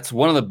 That's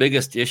one of the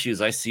biggest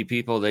issues I see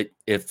people, that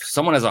if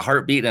someone has a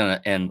heartbeat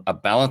and a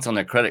balance on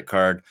their credit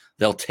card,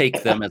 they'll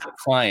take them as a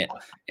client.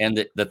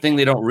 And the thing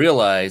they don't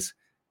realize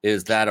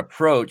is that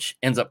approach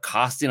ends up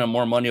costing them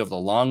more money over the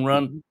long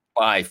run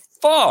by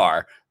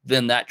far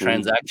than that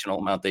transactional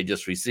amount they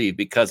just received,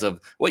 because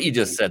of what you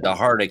just said, the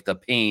heartache, the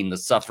pain, the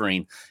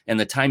suffering, and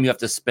the time you have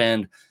to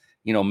spend,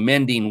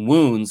 mending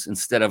wounds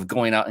instead of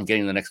going out and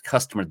getting the next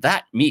customer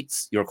that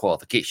meets your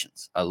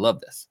qualifications. I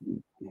love this.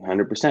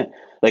 100%.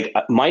 Like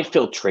my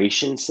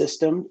filtration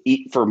system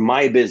for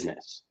my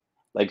business.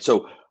 Like,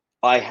 so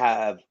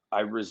I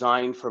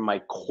resigned from my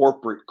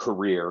corporate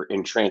career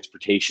in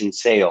transportation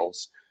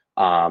sales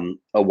a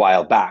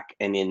while back.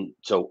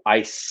 So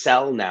I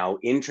sell now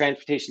in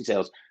transportation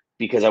sales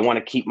because I want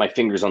to keep my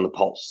fingers on the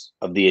pulse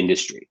of the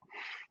industry.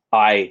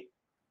 I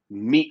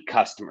meet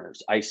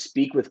customers, I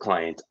speak with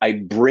clients, I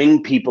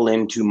bring people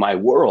into my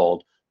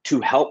world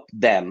to help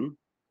them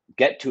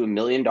get to $1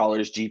 million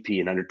GP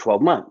in under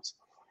 12 months.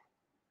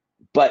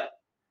 But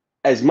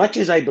as much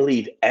as I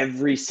believe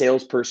every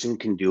salesperson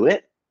can do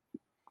it,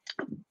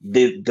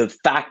 the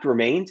fact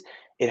remains,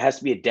 it has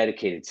to be a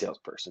dedicated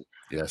salesperson.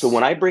 Yes. So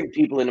when I bring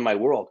people into my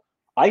world,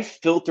 I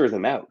filter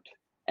them out.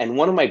 And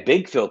one of my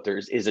big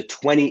filters is a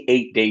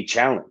 28-day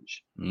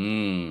challenge.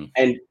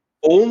 And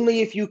only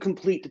if you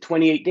complete the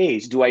 28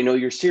 days do I know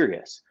you're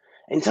serious.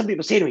 And some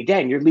people say to me,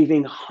 Dan, you're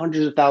leaving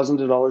hundreds of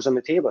thousands of dollars on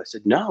the table. I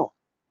said, no,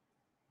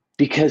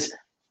 because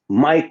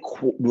my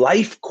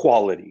life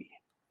quality,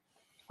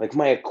 like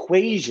my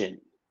equation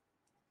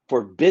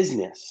for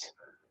business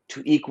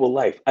to equal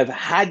life. I've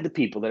had the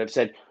people that have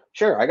said,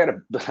 sure,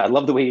 I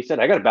love the way you said,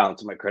 I got to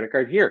balance my credit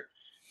card here.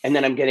 And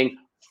then I'm getting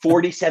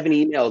 47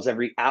 emails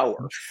every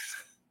hour.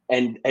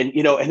 And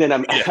you know, and then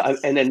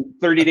and then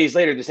 30 days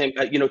later, they're saying,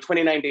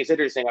 29 days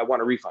later, they're saying, I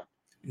want a refund.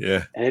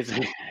 Yeah. And it's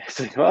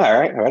like, well, all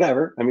right,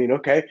 whatever. I mean,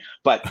 okay.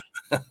 But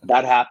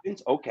that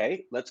happens.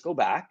 Okay, let's go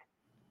back.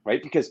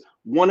 Right. Because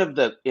one of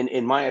the,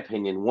 in my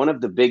opinion, one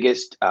of the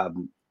biggest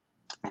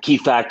key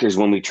factors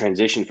when we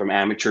transition from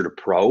amateur to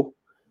pro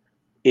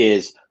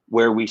is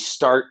where we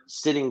start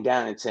sitting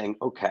down and saying,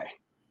 okay,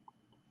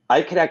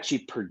 I could actually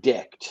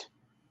predict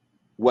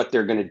what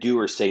they're going to do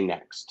or say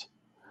next.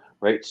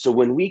 Right. So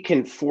when we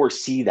can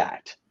foresee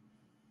that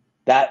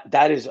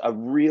is a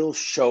real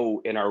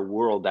show in our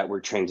world that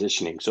we're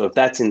transitioning. So if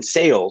that's in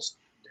sales,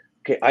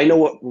 okay, I know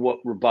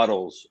what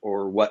rebuttals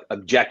or what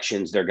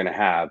objections they're going to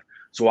have.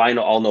 So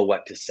I'll know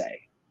what to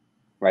say.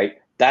 Right.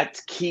 That's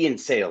key in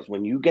sales.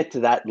 When you get to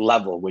that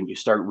level, when you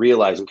start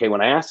realizing, okay,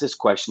 when I ask this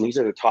question, these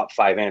are the top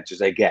 5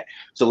 answers I get.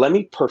 So let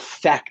me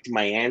perfect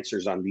my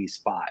answers on these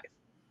 5.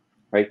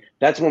 Right.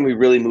 That's when we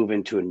really move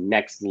into a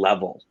next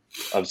level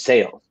of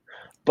sales.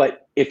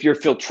 But if your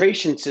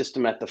filtration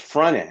system at the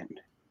front end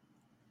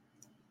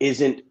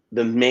isn't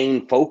the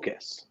main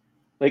focus,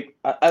 like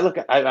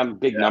I'm a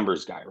big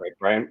numbers guy, right,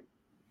 Brian?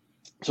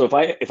 So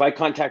if I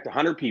contact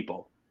 100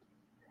 people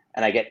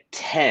and I get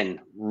 10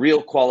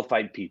 real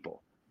qualified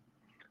people,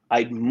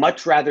 I'd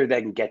much rather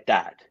than get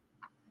that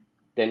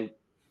than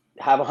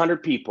have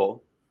 100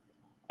 people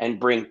and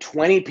bring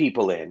 20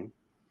 people in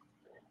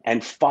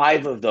and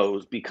 5 of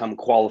those become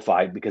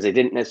qualified because I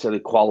didn't necessarily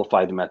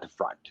qualify them at the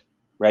front,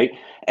 right?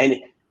 And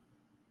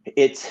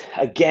it's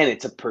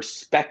a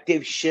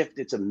perspective shift.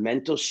 It's a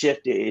mental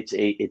shift. It's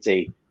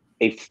a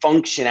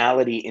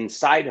functionality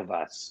inside of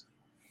us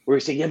where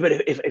we say, yeah, but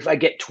if I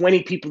get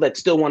 20 people that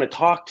still want to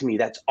talk to me,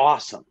 that's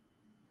awesome.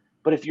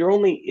 But if you're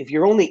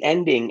only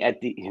ending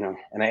at the,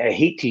 and I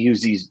hate to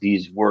use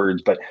these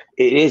words, but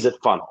it is a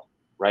funnel,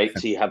 right?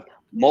 So you have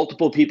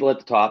multiple people at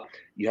the top,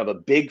 you have a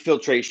big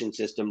filtration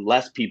system,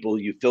 less people,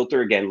 you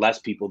filter again, less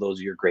people, those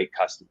are your great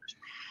customers.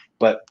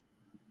 But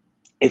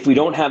if we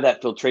don't have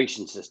that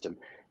filtration system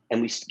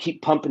and we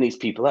keep pumping these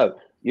people out,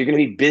 you're going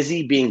to be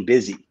busy being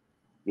busy.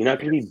 You're not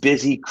going to be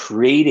busy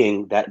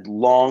creating that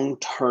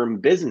long-term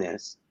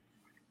business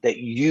that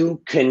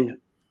you can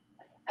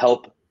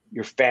help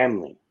your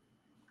family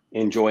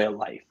enjoy a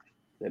life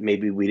that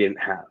maybe we didn't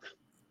have,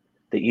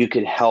 that you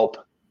could help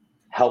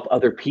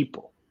other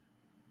people,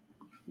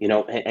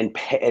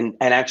 and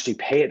actually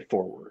pay it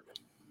forward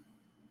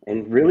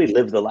and really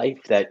live the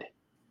life that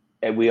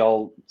we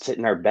all sit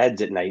in our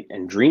beds at night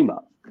and dream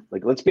of.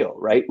 Like, let's be real,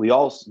 right? We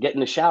all get in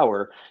the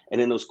shower,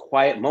 and in those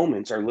quiet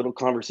moments, our little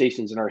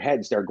conversations in our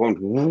heads start going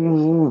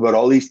about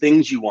all these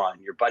things you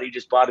want. Your buddy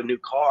just bought a new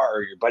car,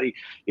 or your buddy,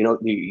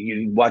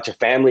 you watch a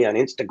family on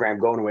Instagram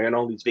going away on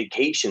all these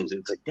vacations, and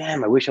it's like,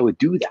 damn, I wish I would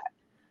do that.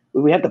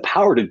 But we have the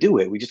power to do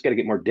it. We just got to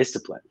get more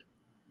disciplined.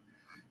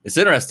 It's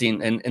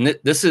interesting, and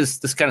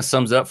this kind of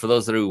sums up for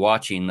those that are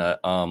watching.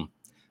 I've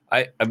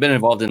been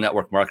involved in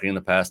network marketing in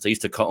the past. I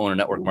used to co-own a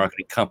network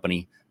marketing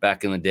company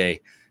back in the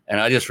day. And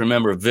I just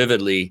remember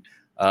vividly,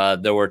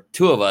 there were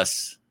 2 of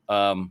us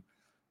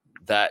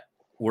that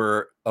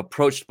were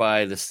approached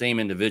by the same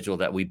individual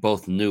that we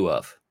both knew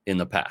of in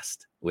the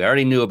past. We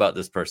already knew about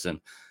this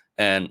person.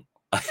 And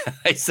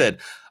I said,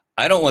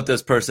 I don't want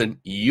this person.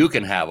 You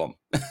can have them.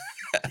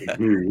 And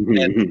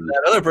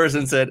that other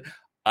person said,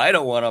 I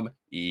don't want them.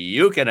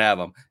 You can have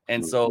them.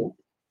 And so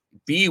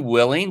be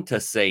willing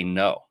to say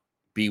no.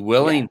 Be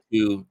willing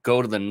to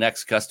go to the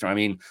next customer. I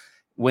mean,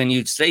 when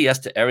you say yes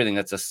to everything,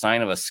 that's a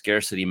sign of a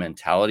scarcity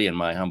mentality, in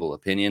my humble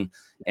opinion.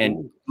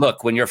 And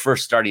look, when you're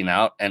first starting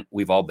out, and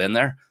we've all been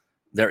there,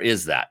 there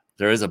is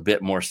a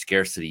bit more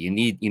scarcity. You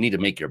need to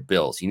make your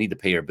bills. You need to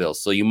pay your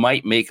bills. So you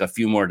might make a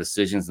few more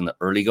decisions in the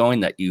early going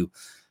that you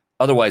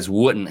otherwise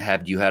wouldn't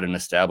have you had an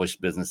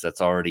established business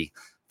that's already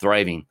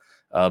thriving.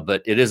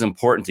 But it is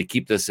important to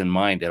keep this in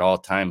mind at all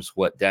times.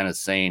 What Dan is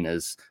saying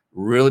is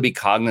really be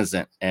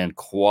cognizant and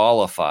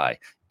qualify,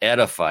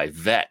 edify,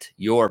 vet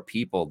your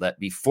people, that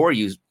before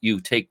you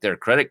take their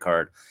credit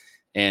card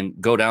and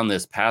go down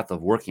this path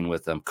of working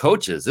with them.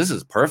 Coaches, this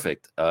is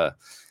perfect.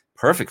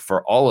 Perfect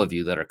for all of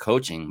you that are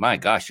coaching. My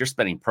gosh, you're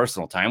spending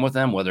personal time with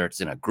them, whether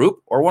it's in a group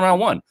or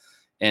one-on-one.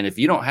 And if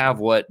you don't have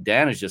what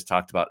Dan has just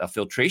talked about, a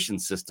filtration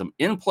system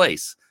in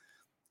place,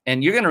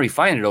 and you're going to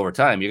refine it over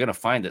time, you're going to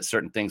find that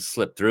certain things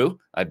slip through.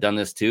 I've done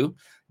this too.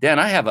 Dan,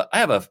 I have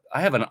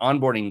an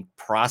onboarding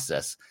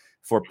process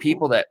for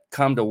people that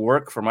come to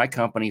work for my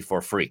company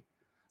for free.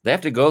 They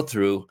have to go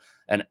through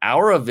an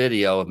hour of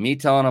video of me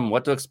telling them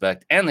what to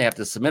expect, and they have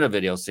to submit a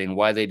video saying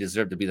why they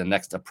deserve to be the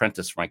next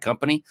apprentice for my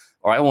company,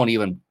 or I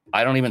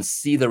don't even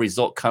see the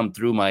result come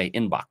through my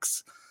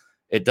inbox.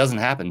 It doesn't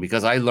happen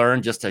because I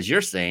learned, just as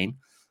you're saying,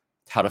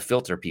 how to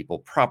filter people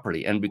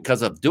properly. And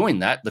because of doing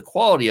that, the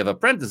quality of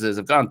apprentices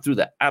have gone through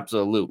the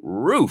absolute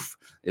roof.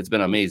 It's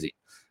been amazing.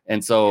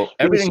 And so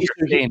everything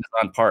you're saying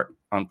is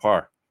on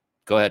par.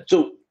 Go ahead.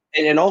 So,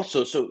 and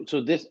also, so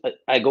this,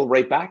 I go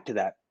right back to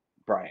that,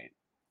 Brian.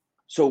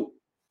 So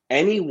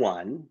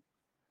anyone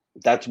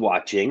that's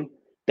watching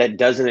that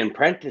does an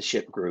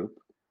apprenticeship group,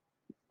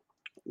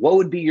 what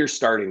would be your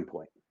starting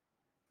point?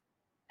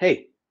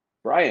 Hey,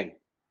 Brian,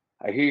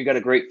 I hear you got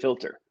a great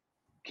filter.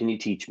 Can you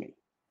teach me?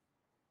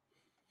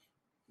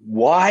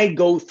 Why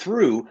go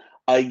through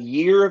a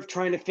year of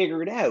trying to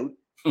figure it out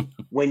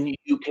when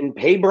you can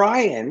pay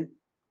Brian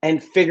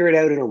and figure it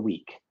out in a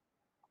week?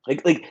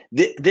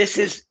 This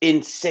is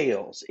in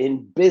sales,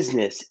 in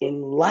business,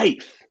 in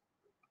life.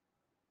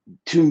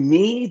 To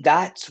me,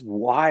 that's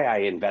why I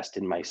invest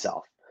in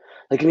myself.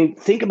 Like, I mean,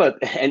 think about,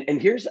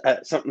 and here's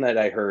something that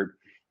I heard,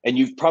 and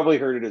you've probably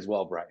heard it as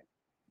well, Brian.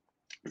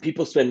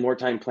 People spend more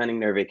time planning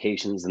their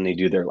vacations than they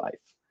do their life.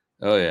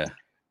 Oh, yeah.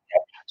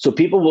 So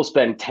people will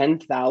spend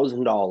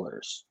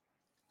 $10,000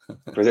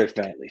 for their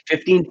family,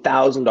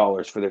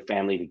 $15,000 for their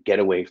family to get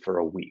away for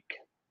a week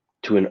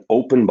to an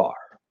open bar.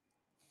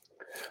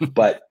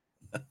 But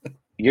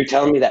you're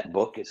telling me that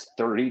book is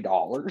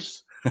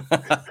 $30?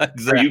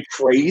 Exactly. Are you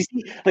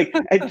crazy? Like,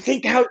 and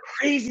think how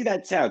crazy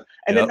that sounds.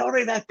 And then not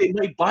only that, they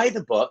might buy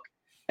the book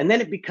and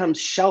then it becomes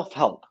shelf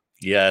help.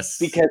 Yes.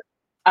 Because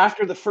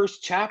after the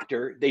first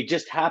chapter, they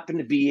just happen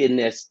to be in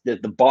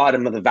the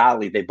bottom of the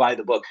valley. They buy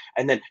the book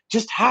and then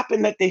just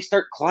happen that they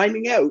start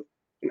climbing out.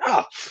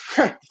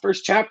 The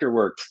first chapter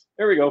worked.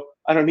 There we go.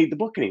 I don't need the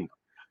book anymore.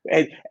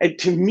 And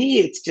to me,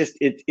 it's just,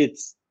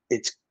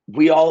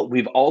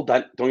 we've all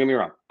done, don't get me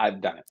wrong. I've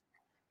done it.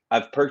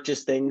 I've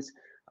purchased things.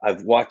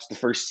 I've watched the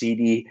first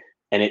CD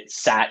and it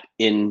sat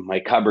in my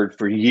cupboard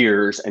for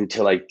years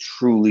until I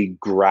truly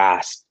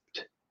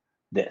grasped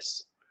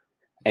this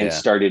and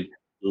started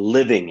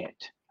living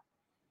it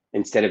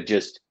instead of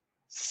just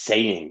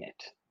saying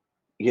it,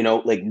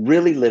 like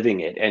really living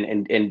it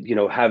and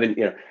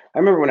having, I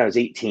remember when I was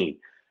 18,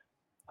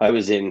 I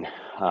was in,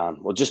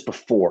 just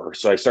before.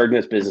 So I started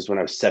in this business when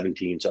I was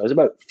 17. So I was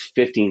about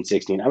 15,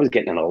 16. I was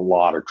getting in a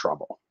lot of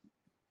trouble.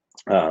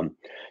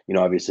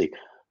 Obviously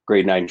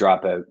grade 9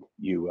 dropout,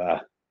 you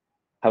have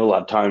a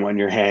lot of time on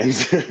your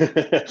hands.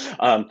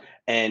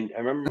 And I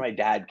remember my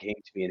dad came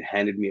to me and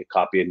handed me a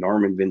copy of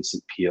Norman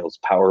Vincent Peale's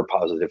Power of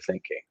Positive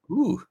Thinking.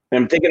 Ooh.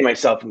 And I'm thinking to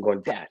myself, I'm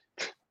going, Dad,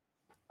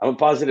 I'm a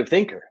positive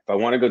thinker. If I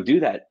want to go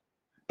do that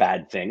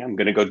bad thing, I'm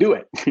going to go do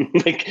it.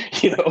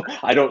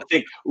 I don't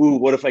think, ooh,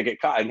 what if I get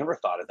caught? I never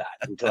thought of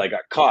that until I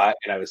got caught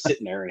and I was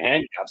sitting there in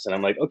handcuffs and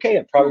I'm like, okay,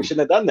 I probably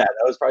shouldn't have done that.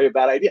 That was probably a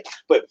bad idea.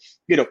 But,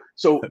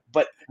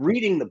 but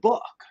reading the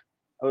book,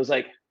 I was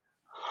like,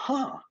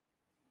 huh.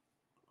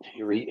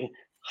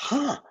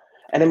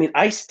 And I mean,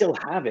 I still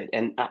have it.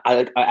 And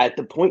I at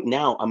the point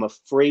now, I'm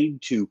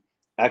afraid to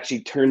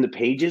actually turn the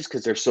pages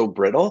because they're so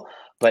brittle,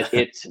 but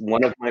it's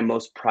one of my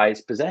most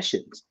prized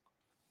possessions.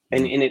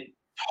 And it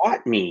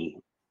taught me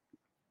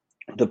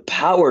the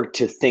power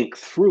to think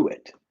through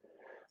it.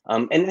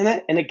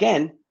 And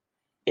again,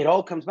 it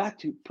all comes back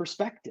to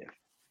perspective.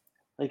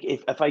 Like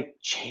if I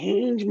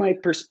change my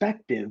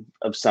perspective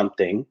of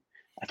something,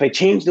 if I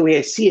change the way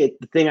I see it,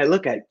 the thing I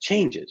look at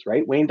changes,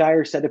 right? Wayne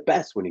Dyer said it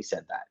best when he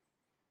said that.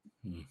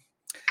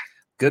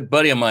 Good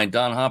buddy of mine,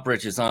 Don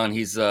Hopperich, is on.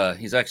 He's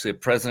actually a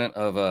president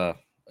of a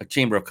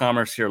chamber of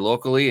commerce here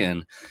locally,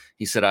 and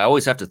he said, I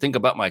always have to think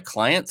about my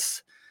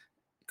client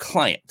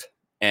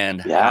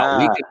and how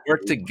we can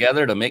work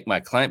together to make my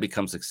client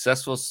become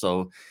successful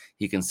so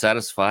he can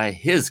satisfy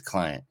his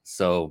client.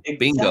 So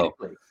bingo.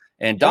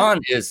 And Don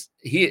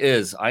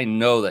I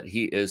know that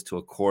he is to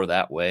a core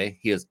that way.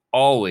 He is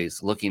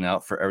always looking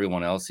out for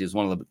everyone else. He's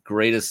one of the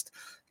greatest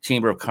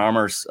chamber of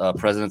commerce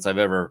presidents I've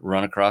ever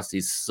run across.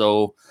 He's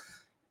so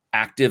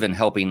active in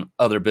helping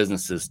other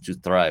businesses to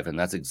thrive. And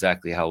that's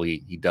exactly how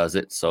he does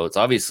it. So it's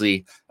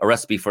obviously a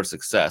recipe for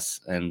success.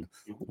 And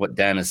what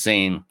Dan is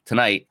saying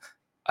tonight,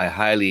 I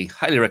highly,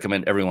 highly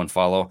recommend everyone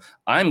follow.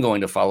 I'm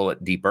going to follow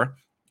it deeper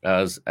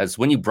as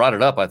when you brought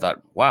it up, I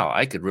thought, wow,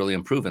 I could really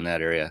improve in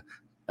that area.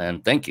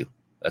 And thank you.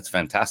 That's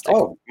fantastic.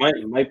 Oh,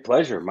 my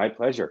pleasure. My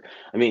pleasure.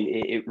 I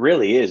mean, it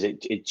really is.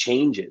 It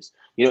changes.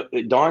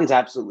 Don's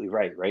absolutely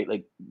right?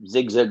 Like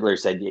Zig Ziglar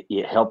said,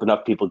 you help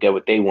enough people get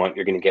what they want,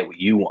 you're going to get what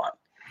you want.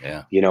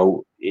 Yeah.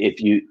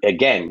 If you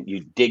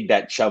dig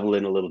that shovel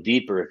in a little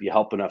deeper, if you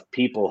help enough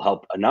people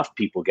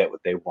get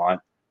what they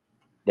want,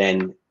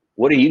 then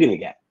what are you going to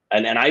get?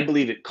 And I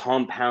believe it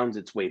compounds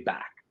its way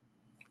back.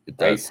 It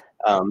does.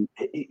 Right?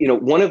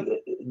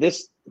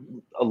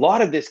 A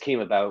lot of this came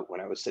about when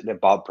I was sitting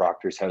at Bob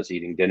Proctor's house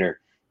eating dinner.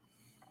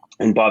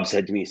 And Bob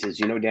said to me, he says,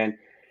 Dan,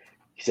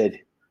 he said,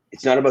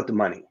 it's not about the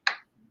money.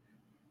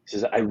 He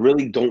says, I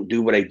really don't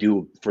do what I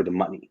do for the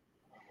money.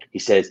 He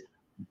says,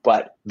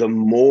 but the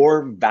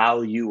more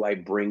value I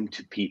bring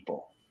to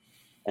people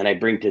and I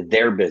bring to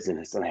their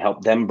business and I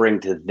help them bring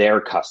to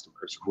their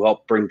customers who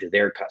help bring to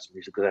their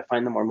customers, because I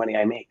find the more money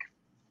I make.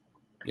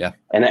 Yeah.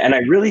 And I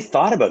really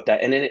thought about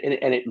that. And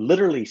it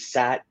literally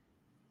sat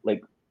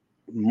like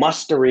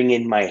mustering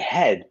in my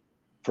head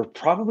for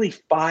probably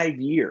 5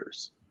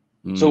 years.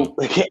 So,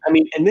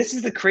 and this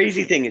is the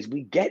crazy thing is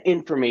we get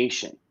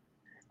information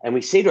and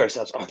we say to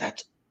ourselves, oh,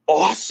 that's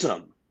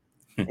awesome.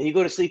 And you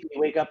go to sleep and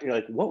you wake up and you're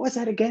like, what was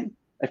that again?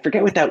 I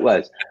forget what that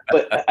was,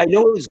 but I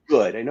know it was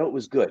good. I know it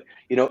was good,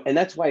 and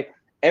that's why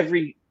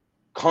every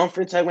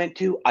conference I went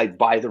to, I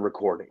buy the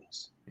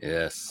recordings.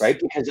 Yes. Right.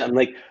 Because I'm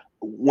like,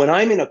 when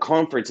I'm in a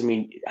conference, I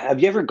mean, have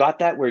you ever got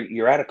that where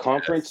you're at a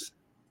conference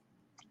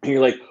and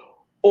you're like,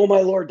 oh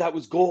my Lord, that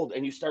was gold.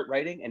 And you start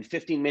writing and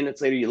 15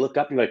 minutes later, you look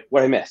up and you're like,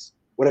 what I miss?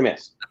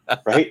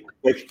 Right?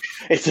 Like,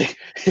 it's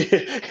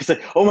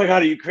like, oh my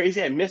God, are you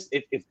crazy? I missed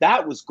if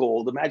that was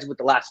gold, imagine what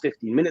the last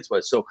 15 minutes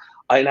was. So,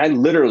 I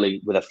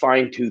literally with a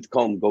fine tooth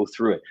comb go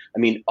through it. I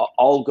mean,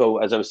 I'll go,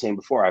 as I was saying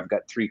before, I've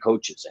got 3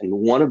 coaches and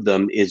one of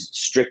them is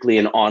strictly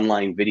an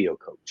online video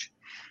coach.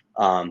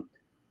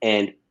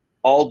 And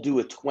I'll do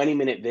a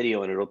 20-minute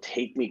video and it'll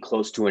take me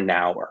close to an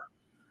hour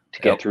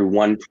to get through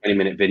one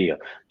 20-minute video,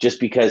 just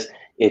because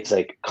it's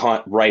like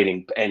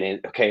writing and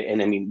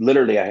I mean,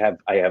 literally I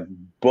have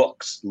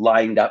books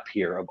lined up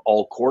here of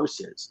all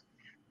courses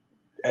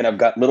and I've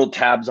got little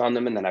tabs on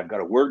them, and then I've got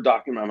a Word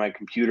document on my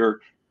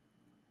computer.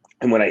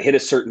 And when I hit a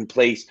certain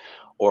place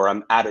or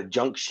I'm at a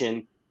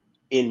junction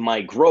in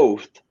my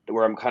growth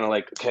where I'm kind of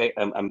like, okay,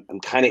 I'm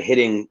kind of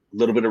hitting a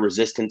little bit of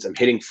resistance, I'm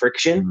hitting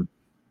friction.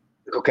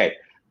 Okay,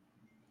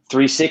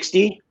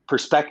 360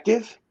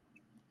 perspective.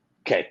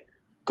 Okay,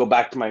 go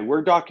back to my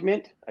Word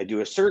document. I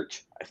do a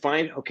search. I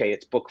find, okay,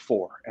 it's book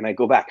 4, and I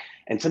go back.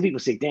 And some people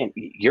say, Dan,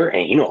 you're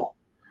anal.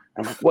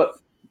 I'm like, what?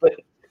 But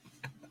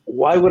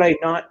why would I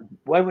not?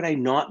 Why would I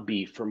not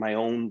be for my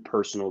own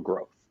personal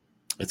growth?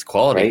 It's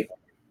quality,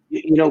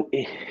 right?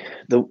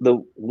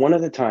 The one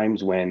of the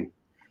times when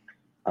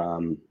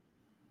I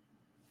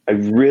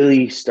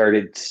really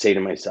started to say to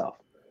myself,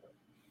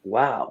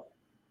 wow,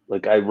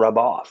 like I rub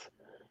off,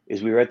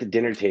 is we were at the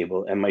dinner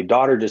table and my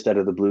daughter just out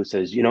of the blue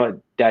says, you know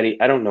what, Daddy,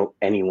 I don't know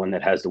anyone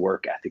that has the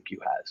work ethic you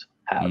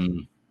have.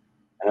 And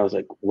I was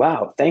like,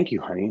 wow, thank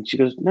you, honey. And she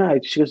goes, no, I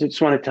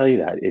just want to tell you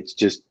that. It's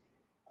just,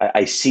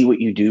 I see what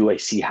you do. I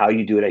see how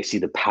you do it. I see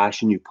the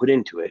passion you put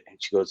into it. And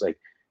she goes like,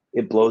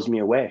 it blows me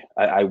away.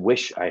 I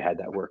wish I had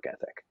that work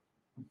ethic.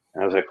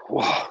 And I was like,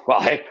 whoa,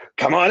 well, hey,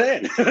 come on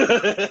in.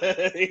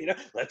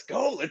 Let's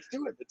go. Let's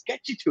do it. Let's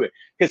get you to it.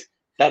 Because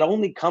that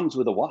only comes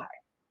with a why.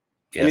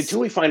 Yes. And until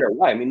we find our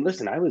why, I mean,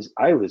 listen, I was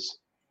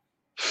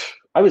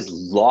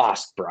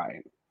lost,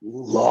 Brian,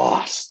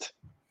 lost,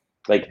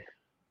 like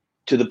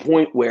to the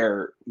point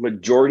where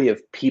majority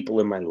of people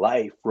in my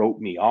life wrote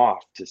me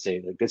off to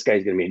say like, this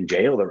guy's going to be in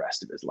jail the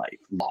rest of his life.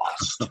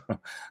 Lost,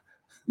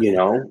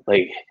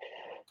 like,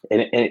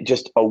 and it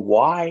just a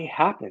why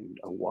happened,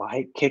 a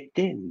why kicked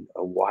in,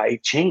 a why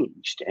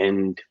changed.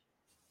 And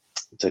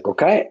it's like,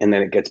 okay. And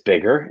then it gets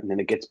bigger and then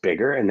it gets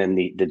bigger. And then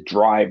the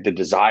drive, the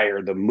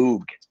desire, the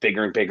move gets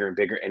bigger and bigger and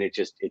bigger. And it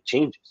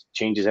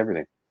changes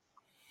everything.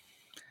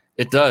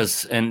 It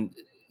does. And,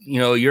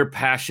 your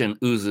passion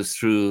oozes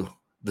through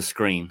the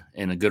screen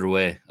in a good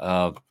way.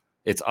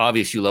 It's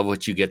obvious you love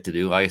what you get to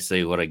do. I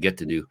say what I get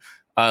to do.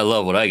 I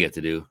love what I get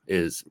to do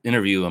is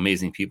interview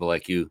amazing people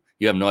like you.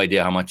 You have no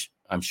idea how much,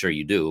 I'm sure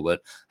you do,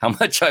 but how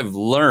much I've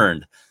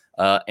learned.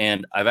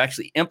 And I've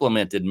actually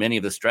implemented many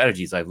of the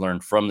strategies I've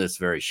learned from this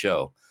very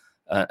show.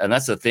 And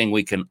that's the thing,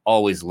 we can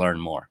always learn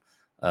more.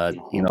 A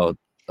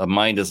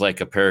mind is like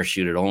a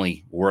parachute. It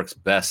only works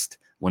best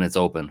when it's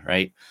open,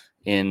 right?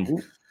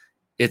 And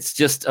it's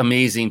just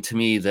amazing to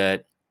me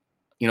that,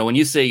 when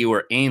you say you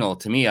were anal,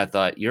 to me, I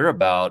thought you're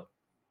about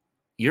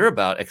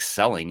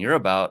excelling. You're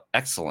about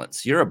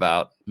excellence. You're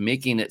about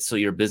making it so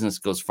your business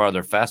goes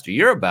farther, faster.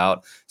 You're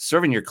about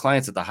serving your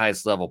clients at the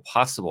highest level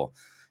possible.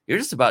 You're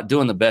just about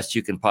doing the best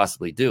you can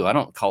possibly do. I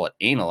don't call it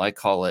anal. I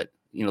call it,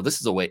 this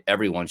is the way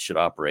everyone should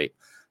operate,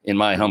 in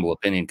my humble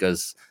opinion,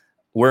 because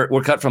we're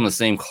cut from the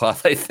same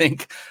cloth. I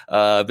think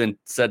I've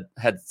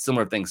had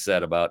similar things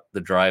said about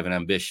the drive and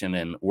ambition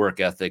and work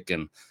ethic,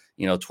 and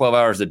 12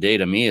 hours a day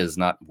to me is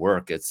not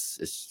work.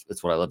 It's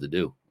what I love to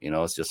do.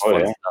 It's just fun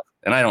stuff.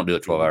 And I don't do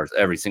it 12 hours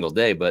every single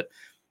day, but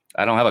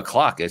I don't have a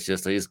clock. It's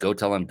just, I just go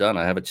till I'm done.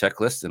 I have a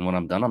checklist, and when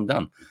I'm done, I'm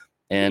done.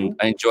 And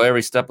I enjoy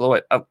every step of the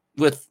way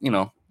with,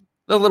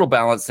 the little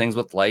balance things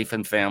with life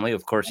and family.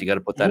 Of course, you got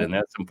to put that in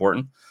there. It's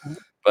important,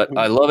 but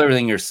I love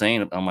everything you're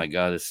saying. Oh my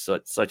God, it's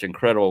such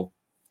incredible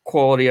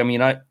quality. I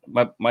mean,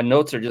 my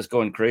notes are just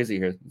going crazy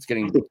here.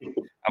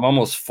 I'm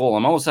almost full.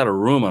 I'm almost out of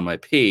room on my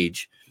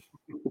page.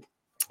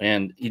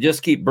 And you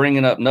just keep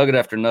bringing up nugget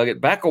after nugget.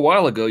 Back a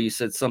while ago, you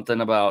said something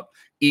about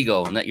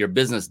ego and that your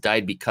business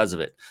died because of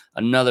it.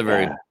 Another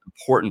very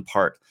important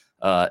part.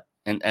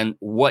 And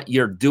what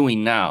you're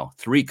doing now,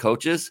 3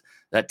 coaches,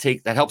 that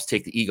helps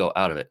take the ego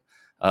out of it.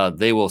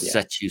 They will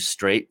set you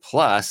straight.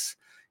 Plus,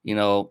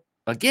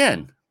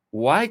 again,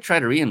 why try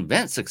to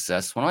reinvent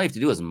success when all you have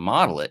to do is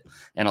model it?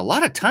 And a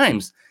lot of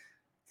times,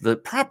 the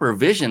proper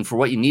vision for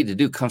what you need to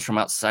do comes from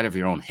outside of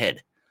your own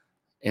head,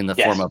 in the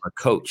form of a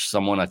coach,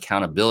 someone,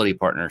 accountability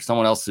partner,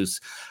 someone else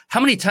how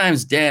many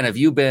times, Dan, have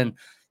you've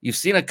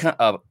seen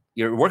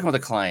you're working with a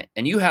client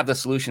and you have the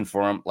solution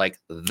for them like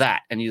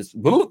that, and you just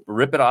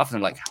rip it off and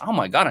they're like, oh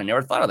my God, I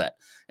never thought of that.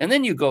 And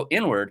then you go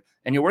inward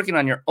and you're working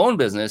on your own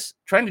business,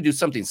 trying to do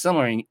something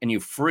similar, and you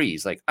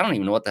freeze. Like, I don't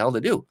even know what the hell to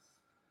do.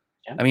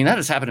 Yeah. I mean, that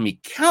has happened to me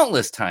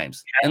countless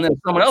times. And then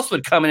someone else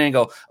would come in and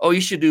go, oh,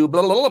 you should do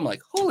blah, blah, blah. I'm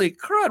like, holy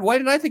crud, why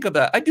didn't I think of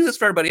that? I do this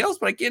for everybody else,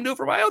 but I can't do it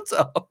for my own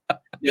self.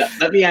 Yeah,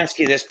 let me ask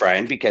you this,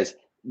 Brian, because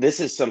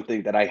this is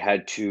something that I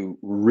had to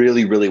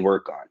really, really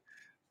work on.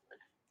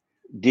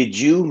 Did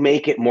you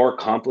make it more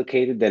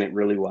complicated than it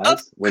really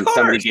was when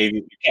somebody gave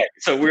you? Okay,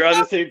 so we're on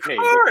the same page.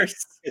 Of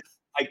course.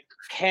 I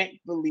can't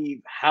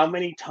believe how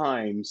many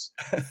times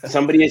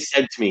somebody has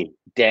said to me,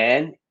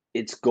 Dan,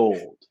 it's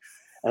gold.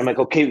 And I'm like,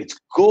 okay, it's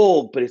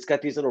gold, but it's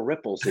got these little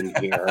ripples in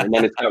here. And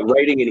then it's got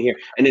writing in here.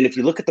 And then if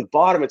you look at the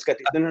bottom, it's got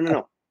these,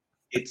 no.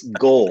 It's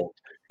gold.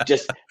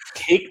 Just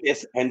take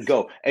this and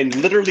go. And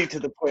literally to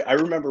the point, I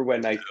remember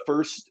when I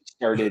first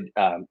started,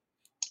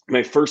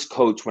 my first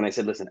coach, when I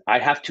said, listen, I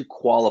have to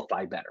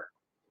qualify better.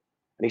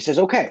 And he says,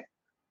 okay,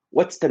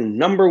 what's the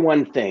number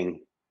one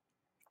thing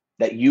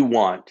that you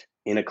want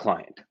in a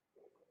client?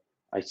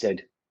 I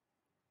said,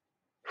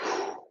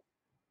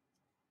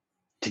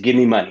 to give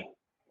me money.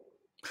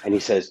 And he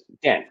says,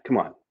 Dan, come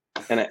on.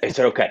 And I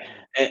said, okay.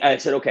 And I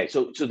said, okay,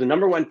 so the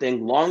number one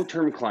thing,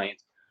 long-term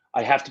clients,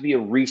 I have to be a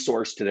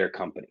resource to their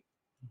company.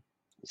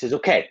 He says,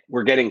 okay,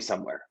 we're getting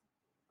somewhere.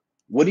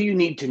 What do you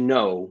need to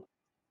know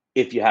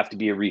if you have to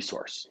be a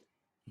resource?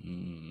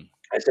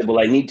 I said, well,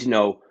 I need to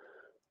know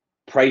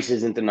price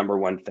isn't the number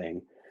one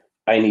thing.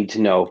 I need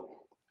to know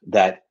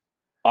that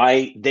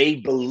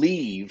they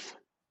believe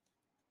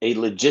a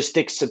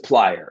logistics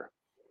supplier.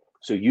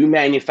 So you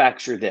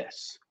manufacture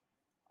this.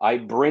 I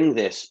bring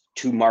this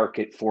to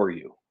market for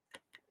you.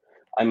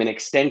 I'm an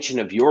extension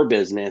of your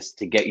business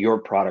to get your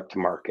product to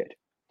market.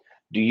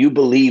 Do you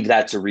believe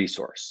that's a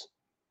resource?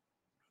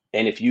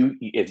 And if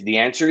the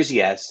answer is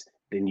yes,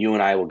 then you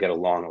and I will get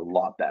along a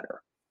lot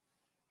better.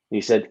 And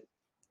he said,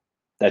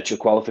 that's your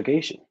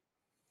qualification.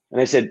 And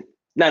I said,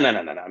 no.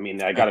 I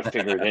mean, I got to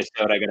figure this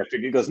out.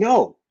 He goes,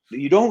 no,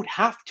 you don't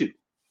have to.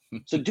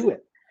 So do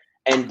it.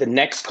 And the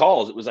next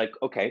calls, it was like,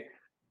 okay,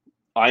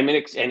 I'm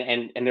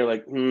and they're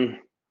like,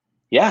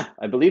 yeah,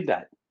 I believe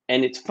that.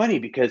 And it's funny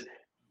because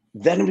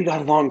then we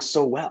got along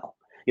so well.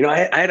 You know,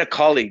 I had a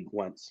colleague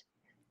once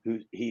who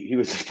he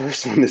was the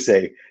first one to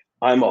say,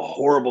 I'm a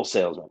horrible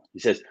salesman. He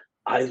says,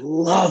 I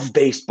love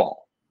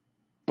baseball,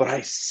 but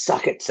I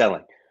suck at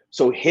selling.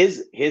 So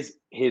his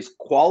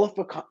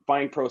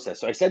qualifying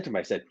process. So I said to him,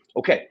 I said,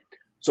 okay,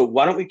 so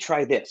why don't we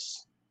try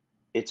this?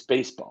 It's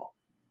baseball.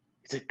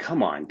 He said,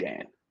 come on,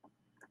 Dan.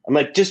 I'm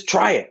like, just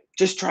try it.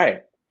 Just try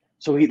it.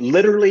 So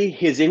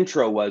his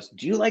intro was,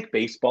 do you like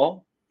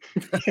baseball?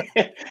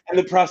 And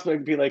the prospect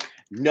would be like,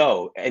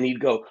 no. And he'd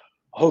go,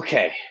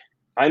 okay,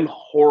 I'm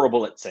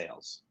horrible at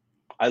sales.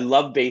 I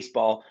love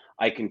baseball.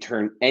 I can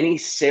turn any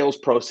sales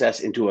process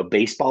into a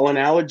baseball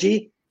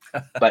analogy,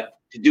 but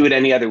to do it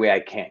any other way, I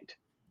can't.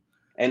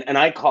 And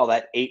I call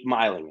that 8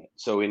 miling it.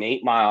 So in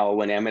 8 Mile,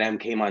 when Eminem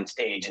came on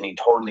stage and he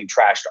totally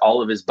trashed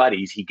all of his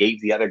buddies, he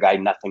gave the other guy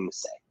nothing to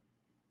say.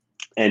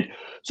 And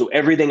so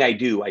everything I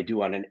do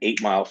on an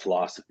 8 Mile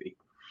philosophy.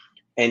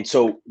 And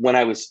so when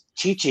I was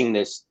teaching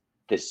this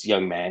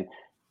young man,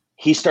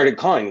 he started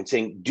calling and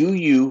saying, do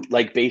you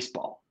like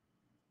baseball?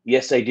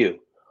 Yes, I do.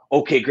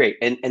 Okay, great.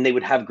 And they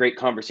would have great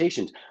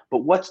conversations.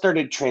 But what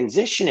started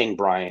transitioning,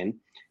 Brian,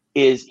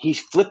 is he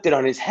flipped it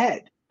on his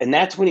head. And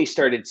that's when he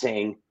started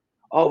saying,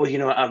 oh, well, you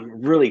know,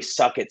 I'm really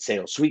suck at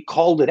sales. So he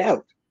called it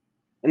out.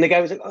 And the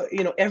guy was like, oh,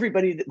 you know,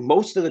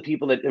 most of the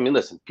people that, I mean,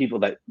 listen, people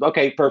that,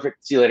 okay,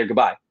 perfect. See you later.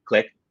 Goodbye.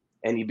 Click.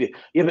 And he'd be,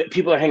 yeah, but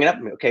people are hanging up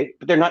on me. Okay.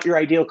 But they're not your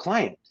ideal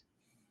client.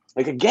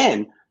 Like,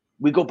 again,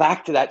 we go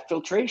back to that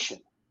filtration.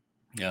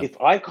 Yeah. If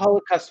I call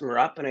a customer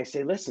up and I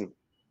say, listen,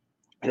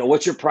 you know,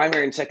 what's your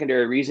primary and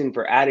secondary reason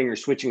for adding or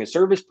switching a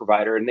service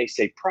provider? And they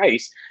say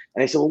price.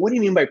 And I say, well, what do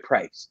you mean by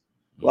price?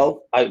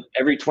 Well,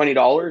 every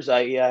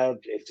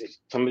 $20, if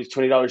somebody's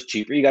 $20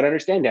 cheaper, you got to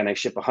understand, Dan, I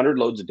ship 100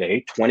 loads a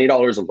day,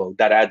 $20 a load.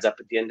 That adds up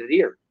at the end of the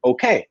year.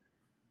 Okay.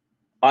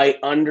 I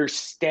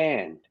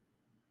understand.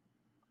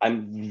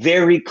 I'm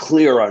very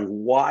clear on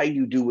why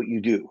you do what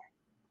you do.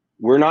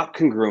 We're not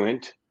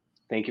congruent.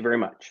 Thank you very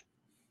much.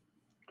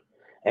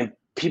 And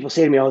people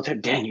say to me all the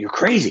time, Dan, you're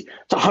crazy.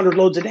 It's 100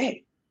 loads a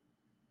day.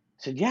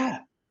 I said, yeah,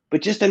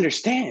 but just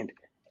understand,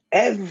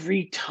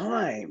 every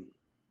time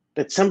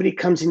that somebody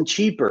comes in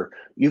cheaper,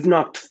 you've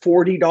knocked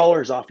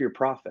 $40 off your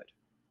profit.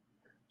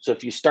 So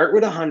if you start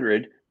with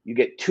 100, you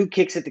get 2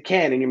 kicks at the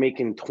can and you're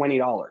making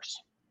 $20.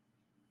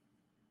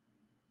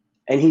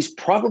 And he's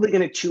probably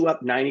going to chew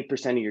up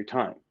 90% of your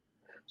time.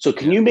 So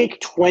can you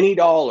make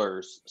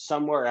 $20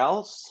 somewhere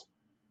else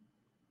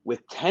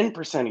with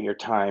 10% of your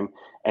time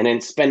and then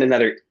spend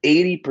another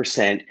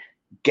 80%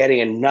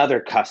 getting another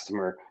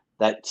customer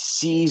that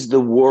sees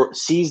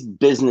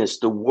business,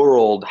 the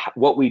world,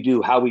 what we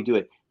do, how we do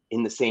it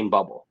in the same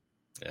bubble?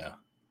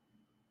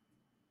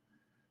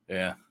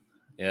 Yeah.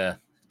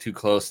 Too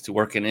close to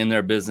working in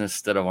their business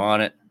instead of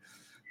on it.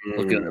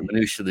 looking at the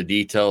minutia, the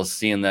details,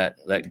 seeing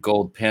that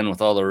gold pen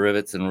with all the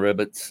rivets and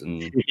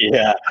and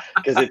yeah,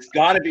 because it's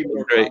got to be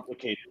more great.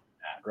 complicated than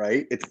that,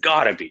 right? It's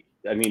got to be.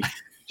 I mean,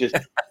 just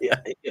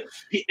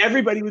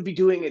everybody would be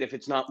doing it if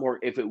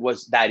it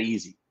was that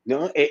easy.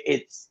 No,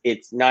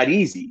 it's not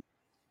easy,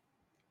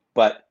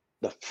 but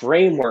the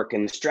framework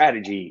and the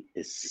strategy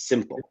is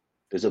simple.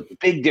 There's a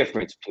big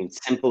difference between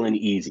simple and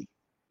easy.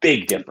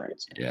 Big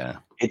difference. Yeah.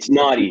 It's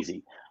not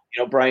easy.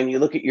 You know, Brian, you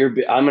look at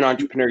I'm an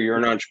entrepreneur, you're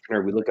an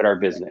entrepreneur. We look at our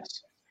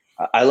business.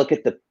 I look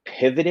at the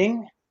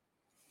pivoting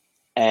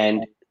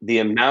and the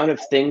amount of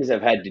things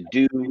I've had to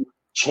do,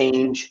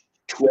 change,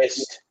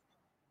 twist,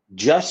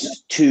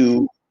 just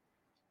to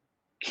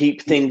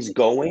keep things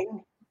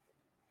going.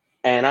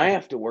 And I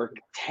have to work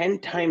 10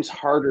 times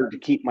harder to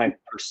keep my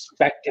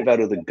perspective out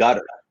of the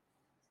gutter.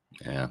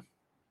 Yeah.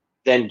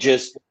 Than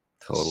just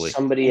totally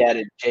somebody at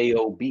a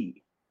job.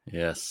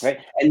 Yes. Right.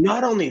 And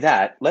not only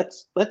that,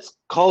 let's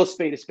call a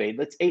spade a spade.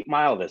 Let's 8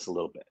 Mile this a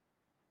little bit.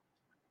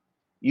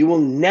 You will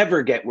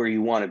never get where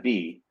you want to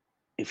be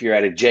if you're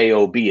at a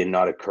job and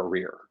not a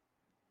career,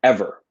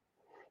 ever.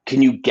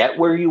 Can you get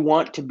where you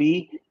want to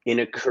be in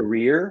a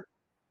career?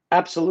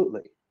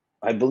 Absolutely.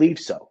 I believe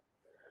so.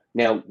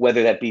 Now,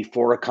 whether that be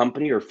for a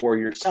company or for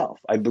yourself,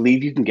 I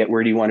believe you can get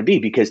where you want to be,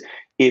 because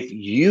if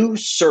you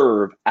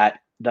serve at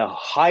the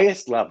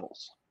highest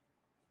levels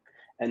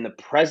and the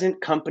present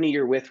company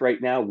you're with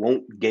right now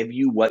won't give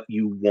you what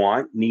you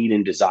want, need,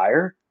 and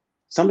desire,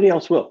 somebody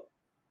else will,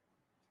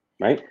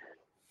 right?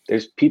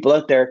 There's people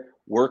out there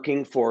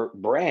working for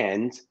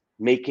brands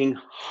making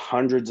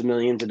hundreds of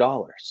millions of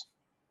dollars.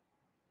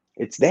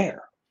 It's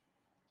there.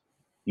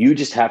 You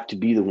just have to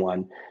be the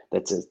one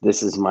that says,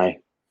 this is my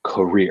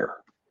career,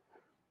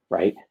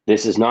 right?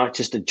 This is not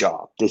just a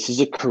job. This is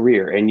a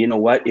career. And you know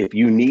what? If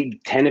you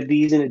need 10 of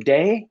these in a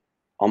day,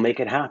 I'll make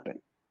it happen.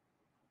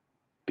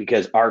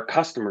 Because our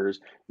customers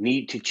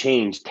need to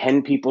change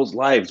 10 people's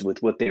lives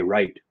with what they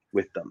write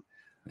with them.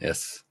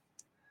 Yes.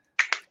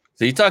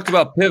 So you talked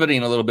about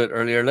pivoting a little bit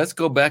earlier. Let's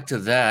go back to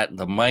that,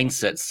 the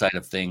mindset side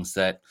of things.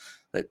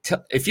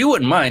 If you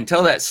wouldn't mind,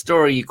 tell that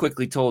story you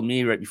quickly told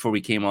me right before we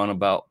came on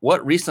about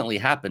what recently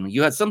happened.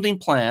 You had something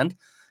planned,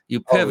 you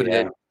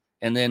pivoted,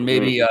 and then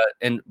maybe,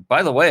 and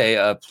by the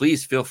way,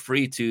 please feel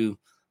free to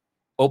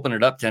open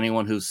it up to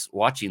anyone who's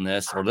watching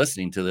this or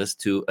listening to this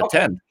to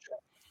attend.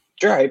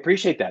 Sure, I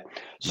appreciate that.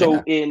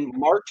 So in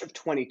March of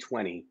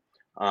 2020,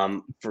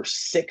 for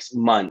 6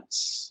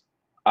 months,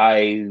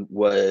 I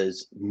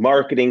was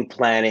marketing,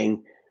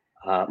 planning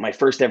my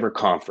first ever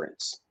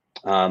conference.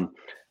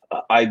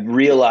 I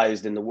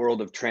realized in the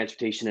world of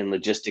transportation and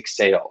logistics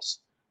sales,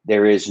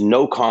 there is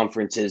no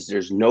conferences,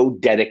 there's no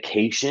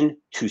dedication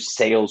to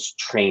sales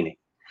training.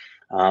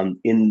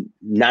 In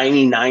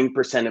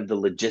 99% of the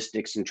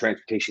logistics and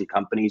transportation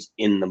companies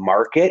in the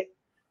market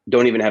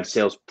don't even have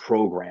sales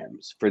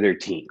programs for their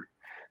team.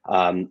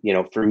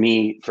 For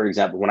me, for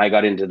example, when I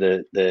got into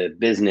the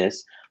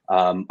business,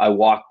 I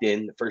walked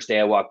in, the first day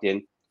I walked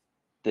in,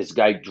 this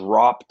guy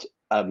dropped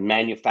a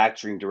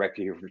manufacturing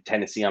director here for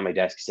Tennessee on my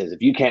desk. He says,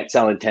 if you can't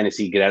sell in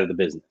Tennessee, get out of the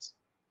business.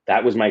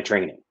 That was my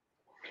training.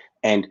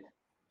 And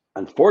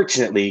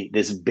unfortunately,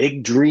 this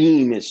big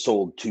dream is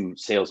sold to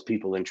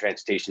salespeople in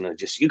transportation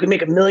logistics. You can make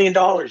 $1 million.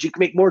 You can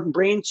make more than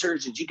brain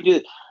surgeons. You can do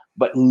it.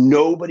 But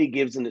nobody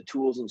gives them the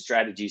tools and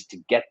strategies to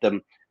get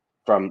them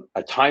from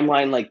a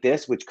timeline like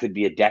this, which could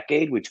be a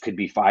decade, which could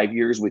be 5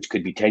 years, which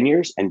could be 10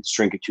 years, and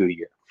shrink it to a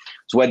year.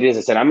 So what it is,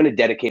 I said, I'm going to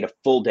dedicate a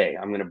full day.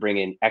 I'm going to bring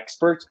in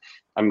experts.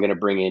 I'm going to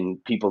bring in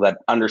people that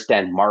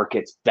understand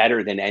markets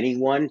better than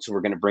anyone. So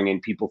we're going to bring in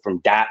people from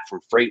DAT, from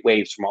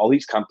FreightWaves, from all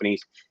these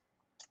companies.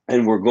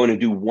 And we're going to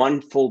do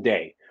one full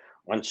day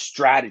on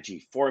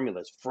strategy,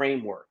 formulas,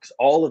 frameworks,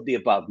 all of the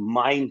above,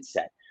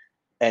 mindset.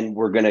 And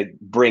we're going to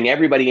bring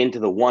everybody into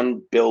the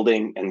one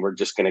building and we're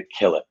just going to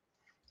kill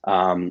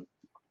it.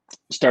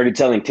 Started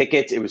selling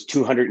tickets. It was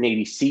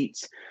 280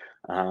 seats.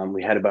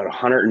 We had about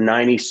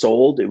 190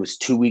 sold. It was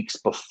 2 weeks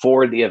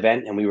before the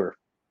event. And we were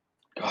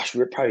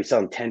probably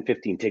selling 10,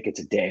 15 tickets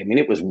a day. I mean,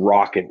 it was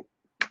rocking.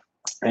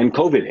 And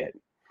COVID hit.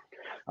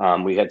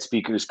 We had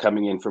speakers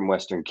coming in from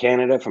Western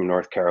Canada, from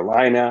North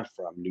Carolina,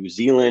 from New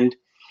Zealand,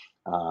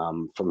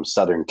 from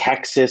Southern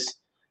Texas.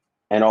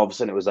 And all of a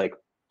sudden it was like,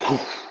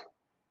 poof.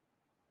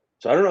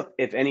 So I don't know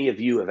if any of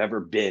you have ever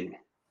been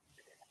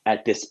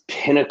at this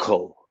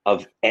pinnacle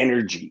of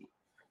energy,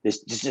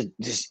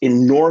 this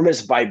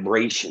enormous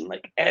vibration,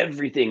 like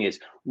everything is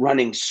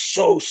running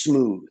so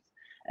smooth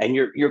and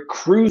you're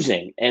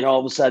cruising and all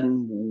of a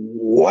sudden,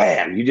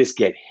 wham, you just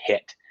get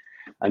hit.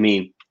 I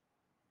mean,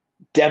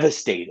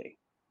 devastating.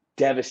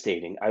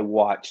 I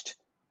watched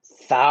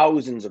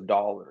thousands of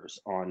dollars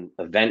on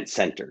event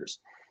centers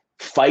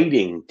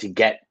fighting to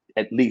get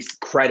at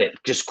least credit,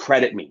 just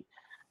credit me.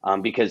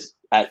 Because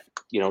at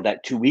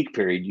that 2 week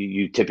period,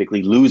 you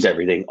typically lose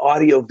everything.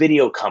 Audio,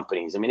 video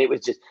companies. I mean, it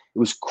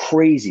was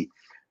crazy.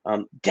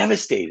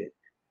 Devastated.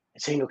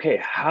 Saying, okay,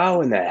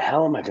 how in the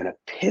hell am I going to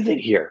pivot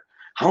here?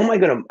 How am I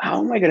going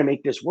to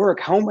make this work?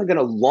 How am I going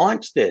to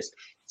launch this?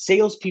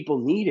 Salespeople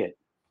need it.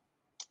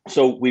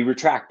 So we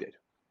retracted.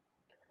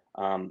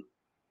 And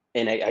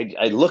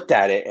I looked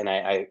at it, and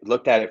I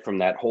looked at it from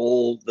the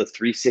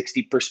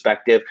 360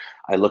 perspective.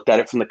 I looked at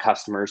it from the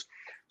customers.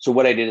 So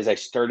what I did is I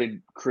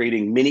started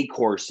creating mini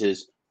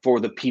courses for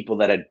the people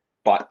that had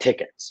bought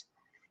tickets,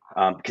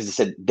 because I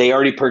said they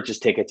already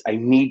purchased tickets. I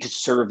need to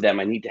serve them.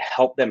 I need to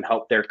help them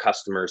help their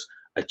customers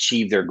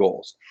achieve their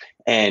goals.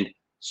 And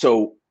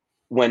so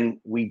when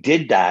we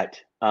did that,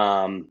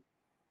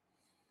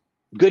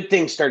 good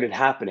things started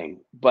happening.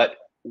 But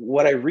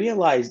what I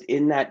realized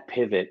in that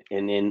pivot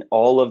and in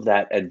all of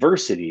that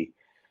adversity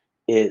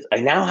is I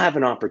now have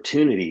an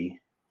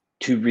opportunity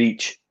to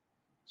reach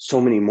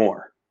so many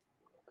more,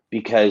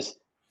 because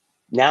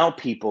now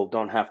people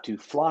don't have to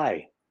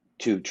fly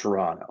to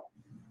Toronto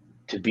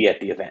to be at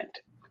the event.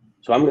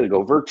 So I'm going to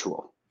go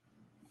virtual.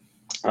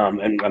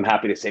 And I'm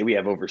happy to say we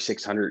have over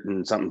 600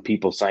 and something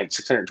people signed,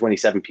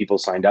 627 people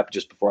signed up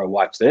just before I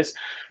watched this.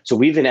 So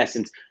we've in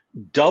essence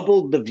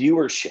doubled the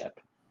viewership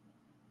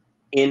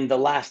in the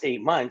last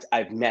 8 months.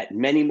 I've met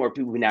many more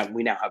people. We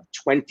now have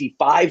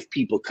 25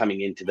 people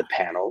coming into the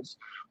panels.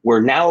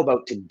 We're now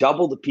about to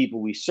double the people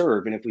we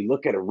serve. And if we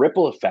look at a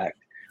ripple effect,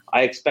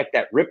 I expect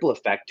that ripple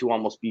effect to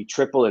almost be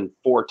triple and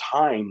 4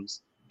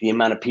 times the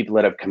amount of people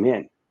that have come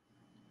in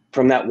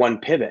from that one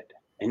pivot.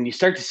 And you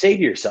start to say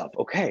to yourself,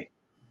 okay,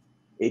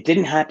 it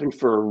didn't happen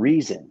for a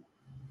reason.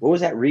 What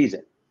was that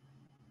reason?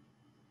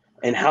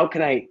 And how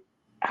can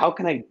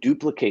I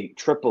duplicate,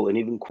 triple, and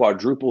even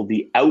quadruple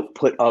the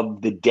output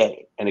of the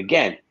day? And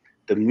again,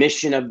 the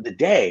mission of the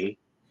day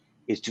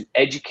is to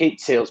educate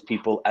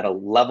salespeople at a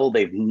level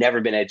they've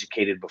never been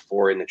educated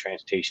before in the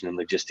transportation and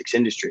logistics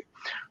industry.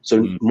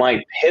 So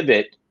my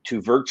pivot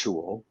to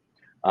virtual,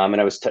 and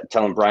I was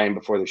telling Brian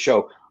before the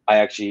show,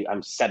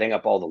 I'm setting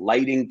up all the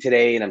lighting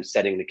today, and I'm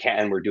setting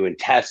and we're doing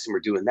tests, and we're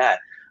doing that.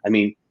 I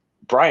mean,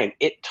 Brian,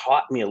 it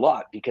taught me a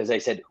lot, because I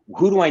said,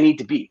 who do I need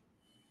to be?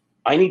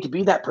 I need to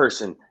be that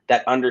person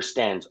that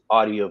understands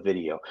audio,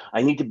 video.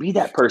 I need to be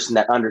that person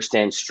that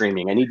understands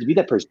streaming. I need to be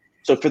that person.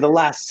 So for the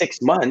last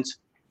 6 months,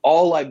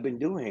 all I've been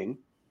doing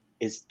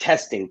is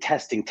testing,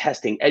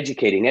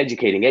 educating,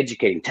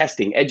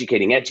 testing,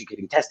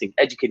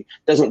 educating.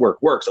 Doesn't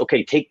work, works.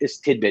 Okay, take this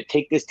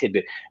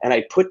tidbit. And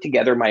I put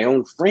together my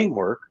own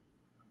framework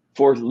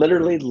for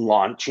literally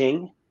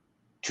launching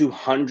to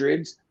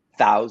hundreds,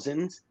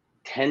 thousands,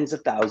 tens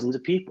of thousands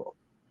of people.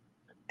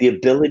 The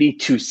ability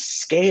to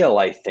scale,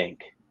 I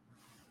think,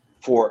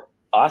 for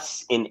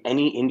us in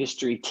any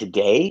industry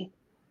today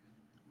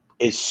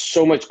is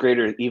so much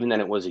greater even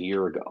than it was a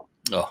year ago.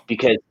 Oh.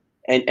 Because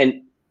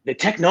and the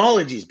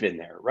technology's been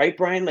there, right,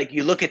 Brian? Like,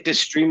 you look at this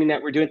streaming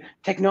that we're doing,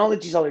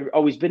 technology's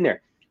always been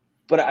there.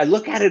 But I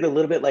look at it a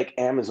little bit like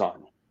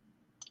Amazon.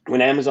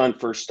 When Amazon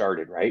first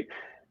started, right?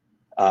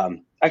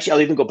 Actually,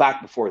 I'll even go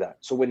back before that.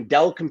 So when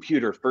Dell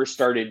Computer first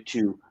started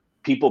to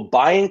people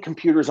buying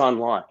computers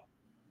online,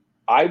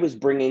 I was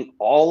bringing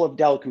all of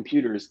Dell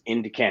computers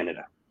into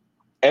Canada.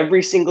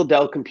 Every single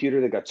Dell computer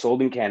that got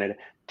sold in Canada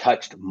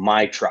touched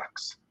my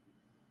trucks.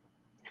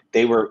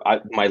 They were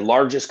my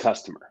largest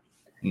customer.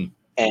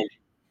 And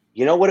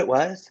you know what it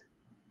was?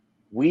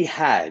 We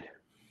had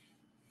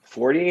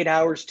 48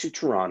 hours to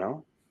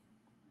Toronto,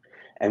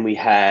 and we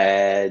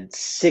had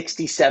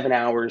 67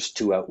 hours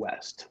to out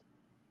west.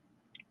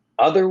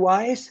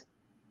 Otherwise,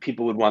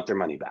 people would want their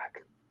money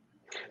back.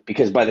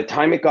 Because by the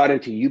time it got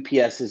into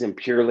UPS's and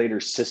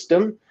Purolator's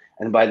system,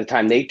 and by the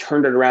time they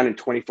turned it around in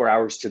 24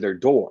 hours to their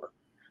door,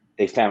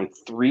 they found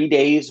 3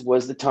 days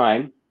was the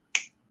time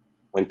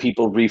when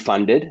people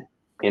refunded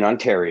in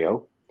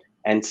Ontario,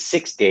 and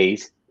 6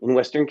 days in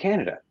Western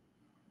Canada.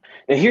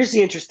 Now, here's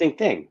the interesting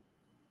thing.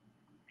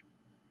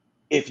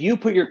 If you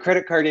put your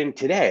credit card in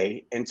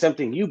today and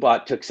something you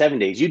bought took 7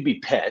 days, you'd be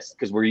pissed,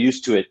 because we're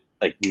used to it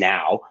like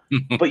now,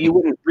 but you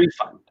wouldn't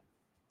refund.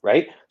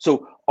 Right?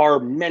 So our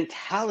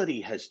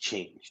mentality has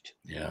changed.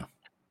 Yeah.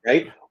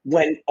 Right?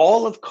 When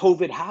all of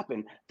COVID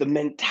happened, the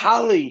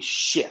mentality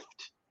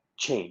shift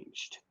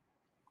changed.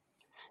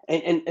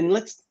 And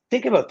let's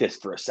think about this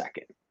for a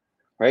second.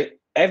 Right?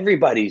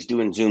 Everybody's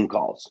doing Zoom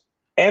calls.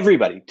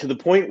 Everybody, to the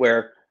point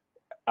where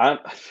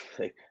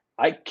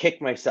I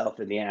kick myself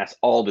in the ass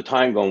all the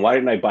time going, why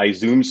didn't I buy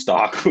Zoom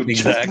stock?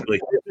 Exactly.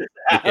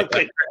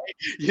 Right?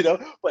 You know,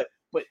 but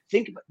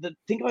think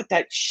about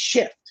that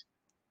shift.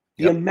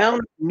 The amount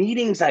of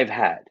meetings I've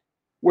had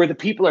where the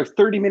people are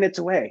 30 minutes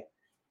away,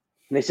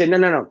 and they said,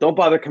 no, don't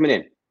bother coming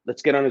in.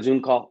 Let's get on a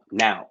Zoom call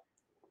now.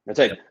 It's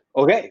like,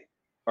 okay,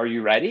 are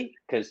you ready?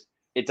 Because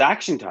it's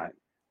action time.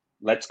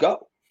 Let's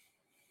go.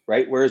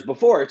 Right? Whereas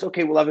before, it's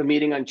okay, we'll have a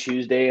meeting on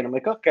Tuesday. And I'm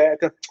like, okay, I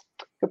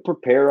could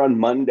prepare on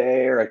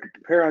Monday, or I could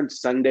prepare on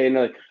Sunday. And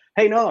they're like,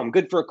 hey, no, I'm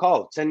good for a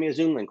call. Send me a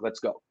Zoom link.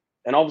 Let's go.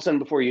 And all of a sudden,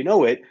 before you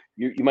know it,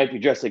 you might be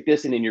dressed like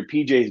this and in your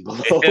PJs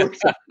below.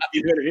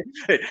 You know what I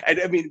mean?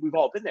 And I mean, we've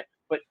all been there.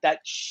 But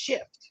that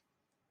shift,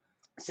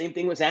 same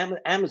thing with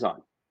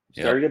Amazon.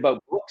 Started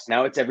about books.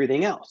 Now it's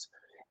everything else.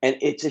 And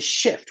it's a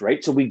shift,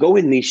 right? So we go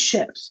in these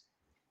shifts.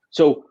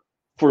 So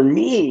for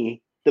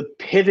me, the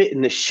pivot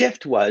and the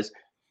shift was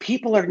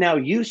people are now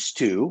used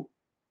to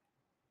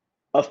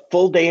a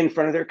full day in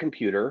front of their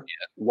computer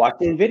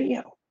watching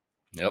video.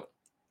 Yep.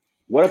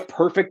 What a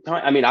perfect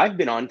time. I mean, I've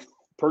been on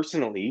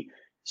personally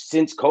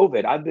since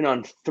COVID, I've been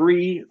on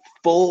 3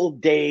 full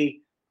day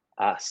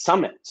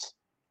summits,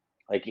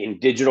 like in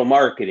digital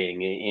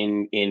marketing,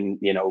 in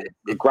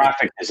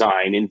graphic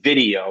design, in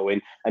video,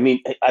 and I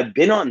mean, I've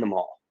been on them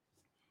all.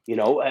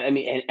 I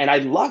mean, and I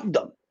loved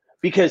them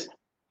because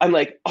I'm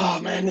like, oh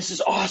man, this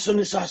is awesome.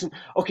 This is awesome.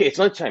 Okay, it's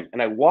lunchtime,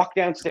 and I walk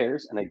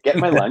downstairs and I get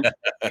my lunch.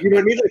 You know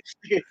what I mean?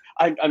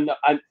 Like,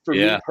 I'm for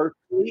me Yeah.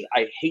 personally,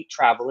 I hate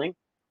traveling.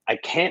 I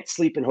can't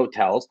sleep in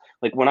hotels.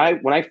 Like when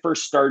I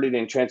first started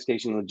in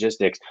transportation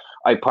logistics,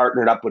 I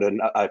partnered up with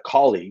a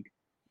colleague.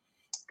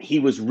 He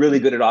was really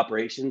good at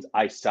operations.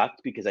 I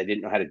sucked because I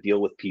didn't know how to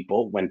deal with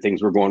people when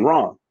things were going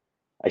wrong.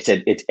 I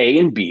said it's A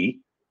and B.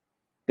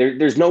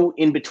 There's no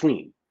in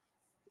between.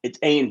 It's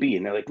A and B.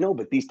 And they're like, no,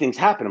 but these things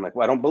happen. I'm like,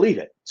 well, I don't believe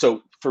it.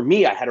 So for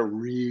me, I had a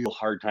real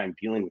hard time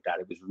dealing with that.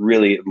 It was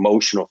really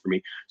emotional for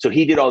me. So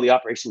he did all the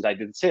operations, I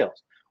did the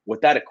sales.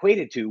 What that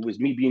equated to was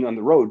me being on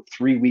the road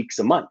 3 weeks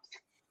a month.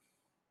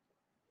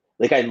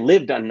 Like I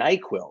lived on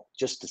NyQuil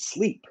just to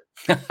sleep.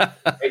 You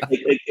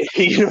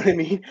know what I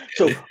mean?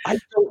 So I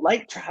don't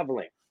like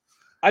traveling.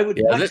 I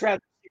would much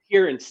rather sit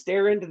here and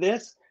stare into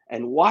this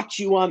and watch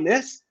you on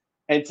this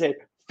and say,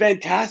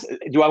 fantastic.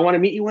 Do I want to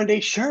meet you one day?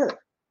 Sure.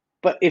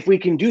 But if we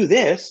can do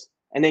this,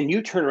 and then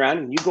you turn around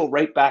and you go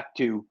right back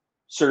to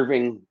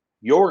serving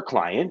your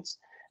clients,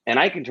 and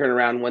I can turn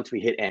around once we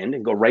hit end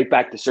and go right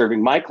back to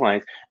serving my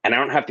clients, and I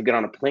don't have to get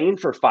on a plane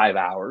for 5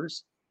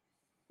 hours.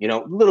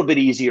 A little bit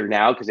easier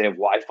now because they have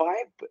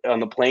Wi-Fi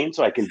on the plane,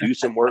 so I can do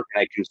some work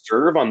and I can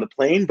serve on the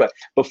plane. But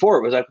before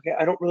it was like, okay,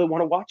 I don't really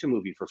want to watch a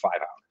movie for 5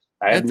 hours.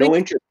 I have no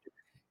interest.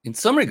 In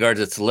some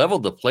regards, it's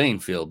leveled the playing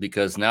field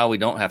because now we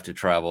don't have to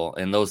travel,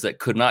 and those that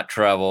could not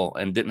travel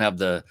and didn't have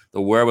the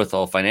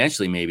wherewithal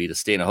financially maybe to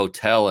stay in a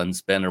hotel and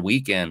spend a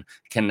weekend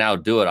can now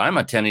do it. I'm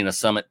attending a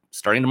summit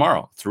starting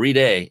tomorrow,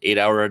 3-day,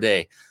 8-hour a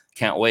day.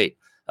 Can't wait.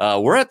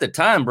 We're at the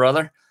time,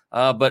 brother.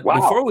 But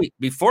Wow.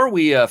 before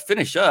we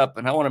finish up,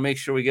 and I want to make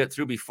sure we get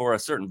through before a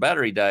certain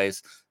battery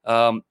dies, we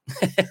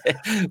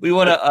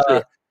want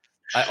to.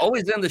 I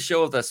always end the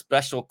show with a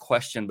special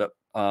question, but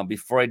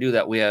before I do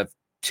that, we have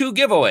 2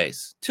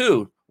 giveaways.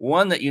 2,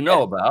 one that you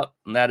know about,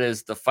 and that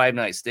is the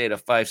 5-night stay at a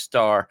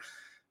 5-star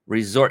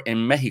resort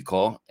in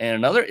Mexico, and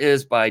another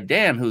is by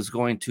Dan, who's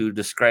going to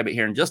describe it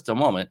here in just a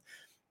moment.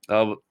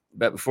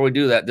 But before we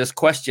do that, this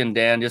question,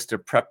 Dan, just to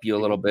prep you a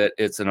little bit,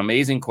 it's an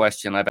amazing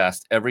question. I've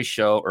asked every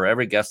show or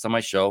every guest on my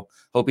show.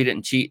 Hope he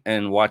didn't cheat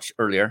and watch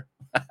earlier,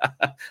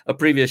 a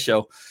previous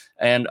show.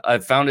 And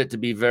I've found it to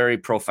be very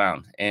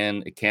profound,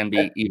 and it can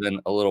be even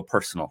a little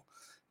personal.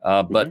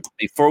 But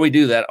before we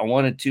do that, I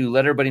wanted to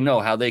let everybody know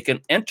how they can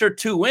enter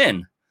to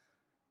win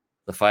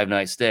the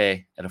 5-night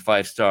stay at a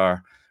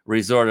 5-star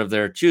resort of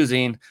their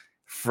choosing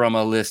from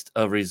a list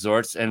of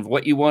resorts. And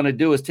what you want to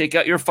do is take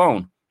out your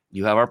phone.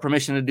 You have our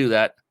permission to do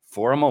that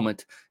for a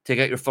moment. Take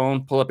out your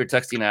phone, pull up your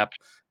texting app,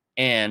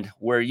 and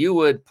where you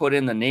would put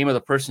in the name of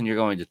the person you're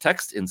going to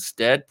text,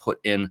 instead put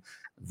in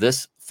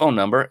this phone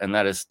number, and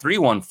that is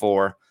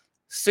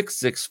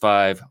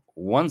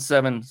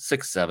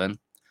 314-665-1767.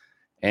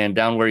 And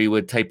down where you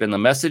would type in the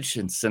message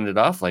and send it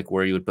off, like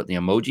where you would put the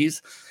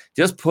emojis,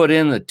 just put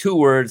in the 2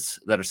 words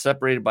that are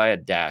separated by a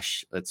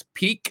dash. That's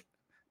peak,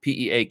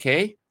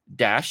 P-E-A-K,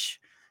 dash,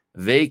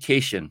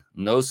 vacation,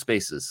 no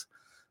spaces.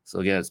 So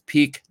again, it's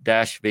peak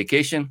dash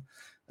vacation.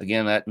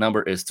 Again, that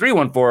number is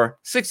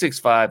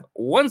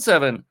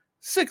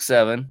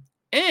 314-665-1767.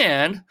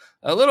 And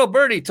a little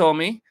birdie told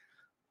me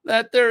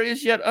that there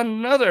is yet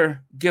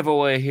another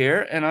giveaway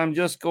here, and I'm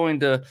just going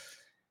to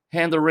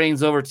hand the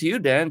reins over to you,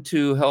 Dan,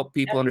 to help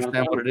people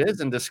understand what it is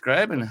and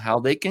describe and how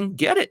they can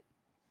get it.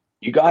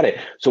 You got it.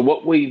 So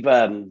what we've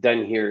done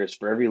here is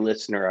for every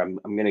listener, I'm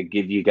going to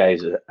give you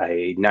guys a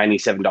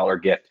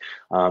 $97 gift.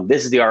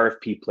 This is the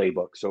RFP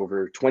playbook. So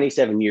over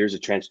 27 years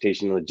of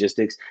transportation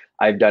logistics,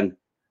 I've done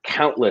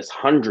countless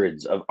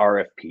hundreds of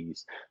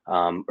RFPs,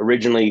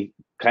 originally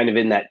kind of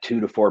in that 2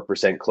 to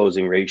 4%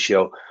 closing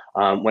ratio.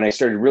 When I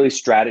started really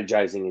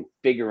strategizing and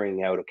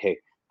figuring out, okay,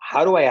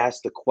 how do I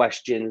ask the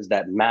questions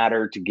that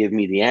matter to give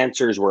me the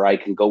answers where I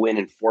can go in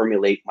and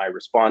formulate my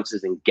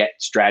responses and get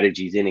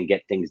strategies in and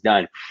get things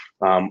done?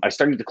 I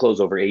started to close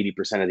over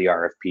 80% of the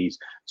RFPs.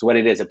 So what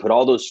it is, I put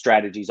all those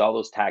strategies, all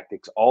those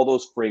tactics, all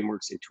those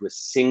frameworks into a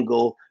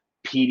single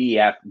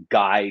PDF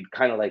guide,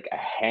 kind of like a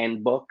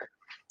handbook.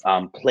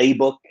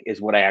 Playbook is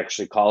what I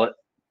actually call it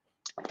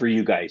for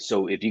you guys.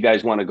 So if you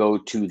guys want to go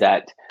to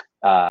that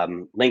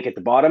link at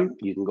the bottom,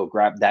 you can go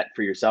grab that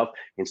for yourself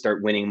and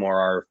start winning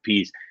more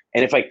RFPs.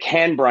 And if I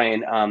can,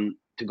 Brian,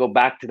 to go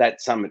back to that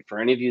summit,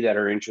 for any of you that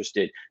are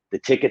interested, the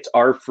tickets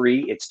are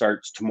free. It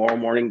starts tomorrow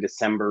morning,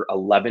 December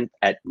 11th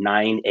at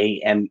 9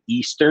 a.m.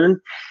 Eastern.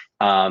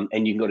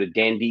 And you can go to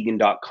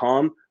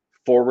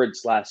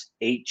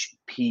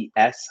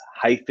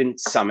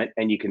dandegan.com/HPS-summit,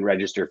 and you can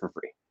register for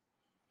free.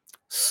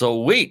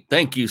 Sweet.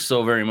 Thank you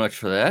so very much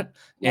for that.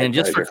 And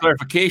just for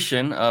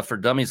clarification, for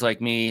dummies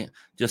like me,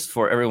 just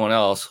for everyone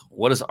else,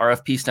 what does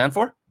RFP stand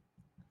for?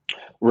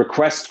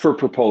 Request for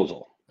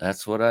proposal.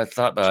 That's what I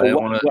thought. But So I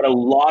didn't want to. what a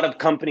lot of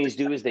companies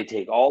do is they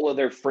take all of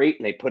their freight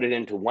and they put it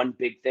into one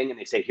big thing and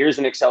they say, here's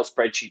an Excel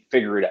spreadsheet,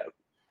 figure it out.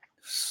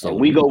 So and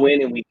we go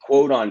in and we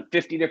quote on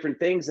 50 different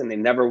things, and they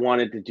never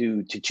wanted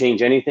to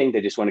change anything.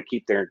 They just want to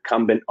keep their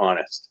incumbent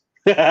honest,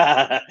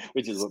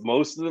 which is what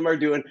most of them are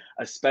doing,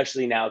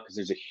 especially now because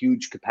there's a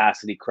huge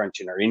capacity crunch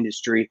in our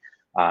industry.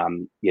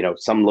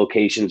 Some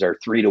locations are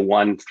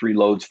 3-to-1, 3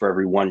 loads for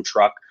every 1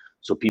 truck.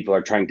 So people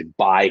are trying to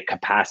buy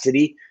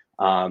capacity.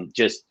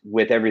 Just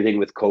with everything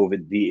with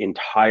COVID, the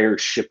entire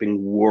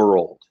shipping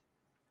world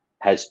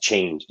has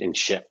changed and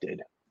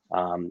shifted.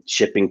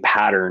 Shipping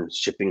patterns,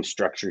 shipping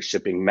structures,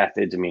 shipping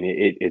methods. I mean,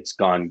 it's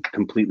gone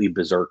completely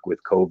berserk with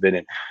COVID,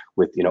 and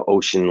with,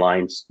 ocean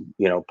lines,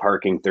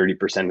 parking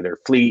 30% of their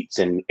fleets,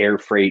 and air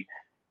freight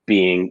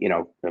being,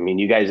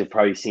 you guys have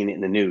probably seen it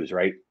in the news,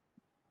 right?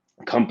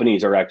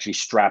 Companies are actually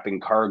strapping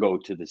cargo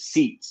to the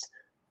seats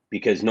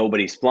because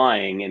nobody's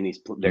flying, and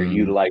they're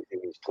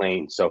utilizing these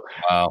planes. So,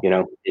 wow.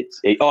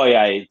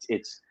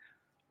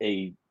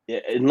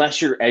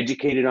 Unless you're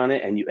educated on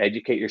it and you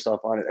educate yourself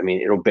on it,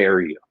 it'll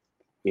bury you.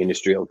 The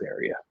industry will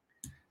bury you.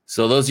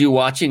 So those of you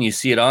watching, you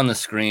see it on the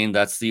screen.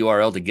 That's the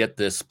URL to get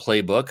this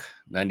playbook,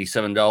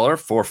 $97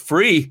 for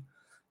free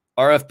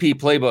RFP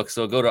playbook.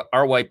 So go to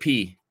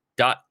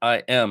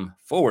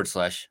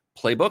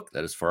ryp.im/playbook.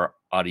 That is for our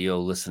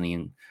audio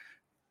listening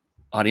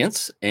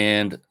audience.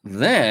 And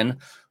then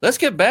let's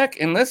get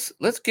back and let's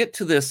get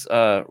to this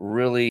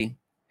really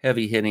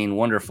heavy hitting,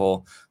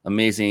 wonderful,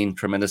 amazing,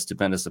 tremendous,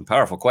 stupendous, and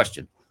powerful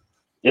question.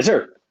 Yes,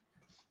 sir.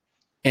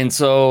 And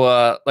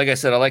so, like I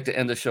said, I like to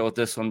end the show with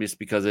this one just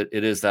because it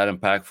is that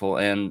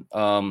impactful. And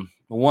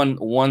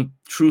one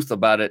truth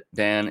about it,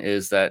 Dan,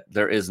 is that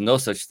there is no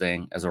such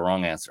thing as a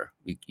wrong answer.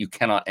 You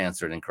cannot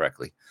answer it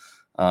incorrectly.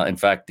 In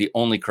fact, the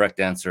only correct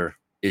answer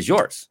is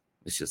yours.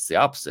 It's just the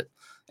opposite.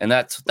 And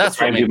that's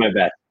what I do my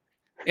best.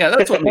 Yeah,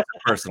 that's what makes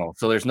it personal.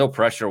 So there's no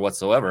pressure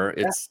whatsoever.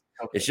 It's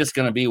just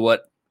going to be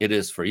what it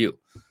is for you.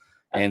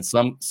 And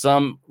some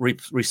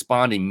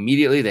respond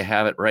immediately. They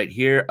have it right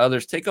here.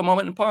 Others take a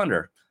moment and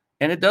ponder.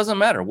 And it doesn't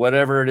matter.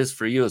 Whatever it is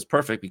for you is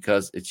perfect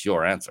because it's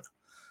your answer.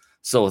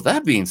 So with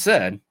that being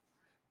said,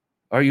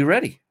 are you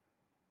ready?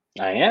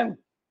 I am.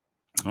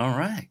 All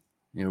right.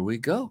 Here we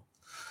go.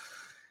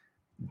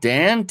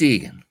 Dan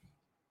Deigan,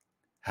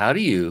 how do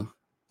you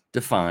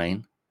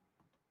define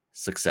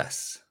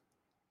success?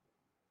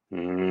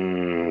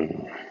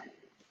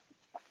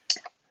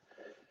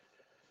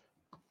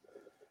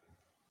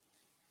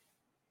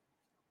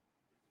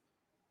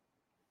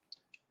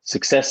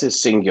 Success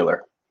is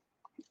singular.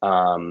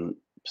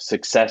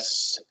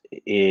 Success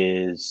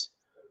is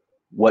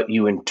what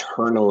you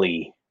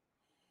internally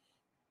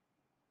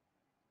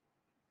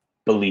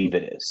believe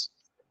it is.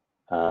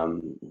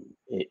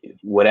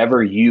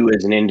 Whatever you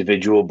as an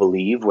individual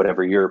believe,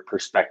 whatever your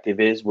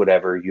perspective is,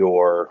 whatever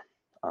your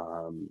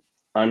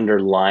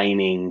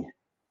underlining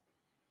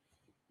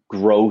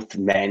growth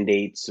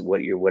mandates,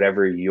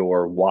 whatever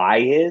your why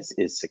is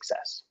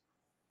success.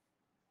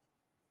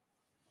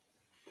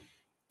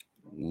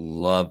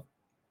 Love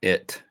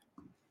it.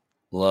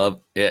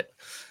 Love it.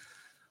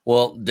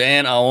 Well,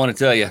 Dan, I want to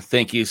tell you,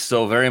 thank you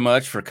so very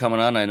much for coming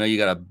on. I know you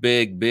got a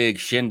big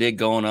shindig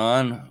going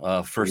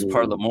on first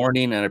part of the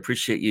morning, and I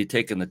appreciate you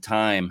taking the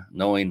time,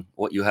 knowing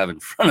what you have in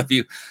front of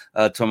you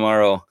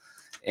tomorrow.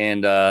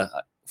 And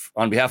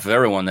on behalf of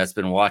everyone that's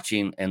been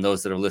watching and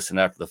those that have listened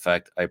after the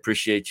fact, I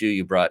appreciate you.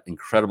 You brought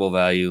incredible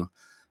value.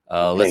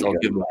 Let's all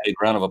give him a big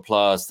round of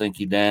applause. Thank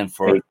you, Dan,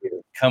 for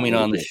coming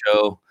on the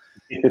show.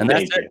 And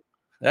that's it.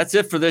 That's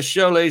it for this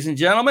show, ladies and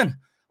gentlemen.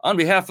 On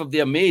behalf of the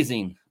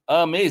amazing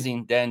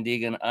Dan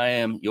Deigan, I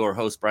am your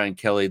host, Brian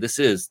Kelly. This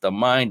is the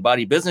Mind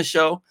Body Business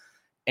Show,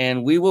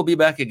 and we will be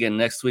back again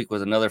next week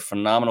with another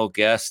phenomenal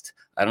guest.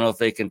 I don't know if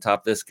they can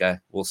top this guy.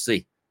 We'll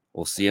see.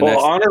 We'll see you next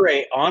week.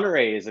 Honore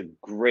is a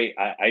great,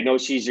 I know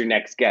she's your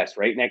next guest,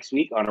 right? Next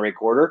week, Honore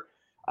Quarter.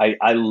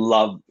 I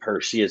love her.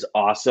 She is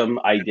awesome.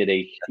 I did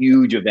a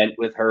huge event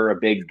with her, a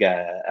big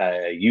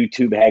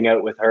YouTube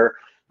hangout with her.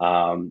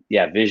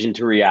 Vision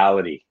to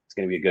reality. It's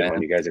going to be a good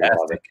one. You guys are going to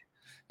love it.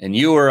 And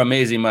you are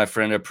amazing, my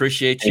friend. I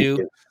appreciate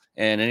you.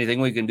 And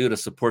anything we can do to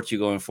support you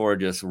going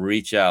forward, just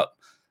reach out.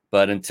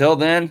 But until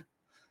then,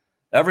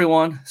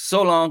 everyone,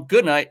 so long,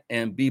 good night,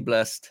 and be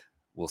blessed.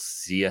 We'll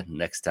see you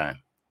next time.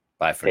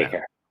 Bye for now. Take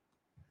care.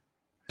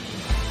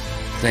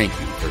 Thank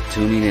you for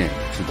tuning in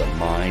to the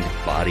Mind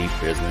Body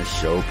Business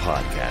Show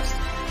podcast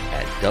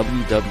at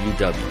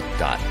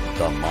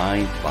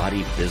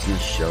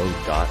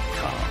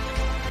www.themindbodybusinessshow.com.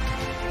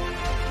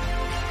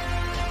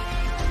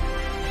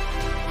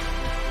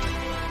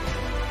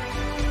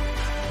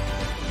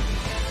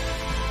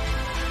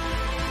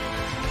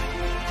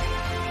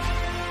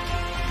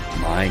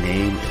 My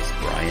name is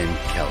Brian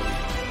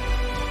Kelly.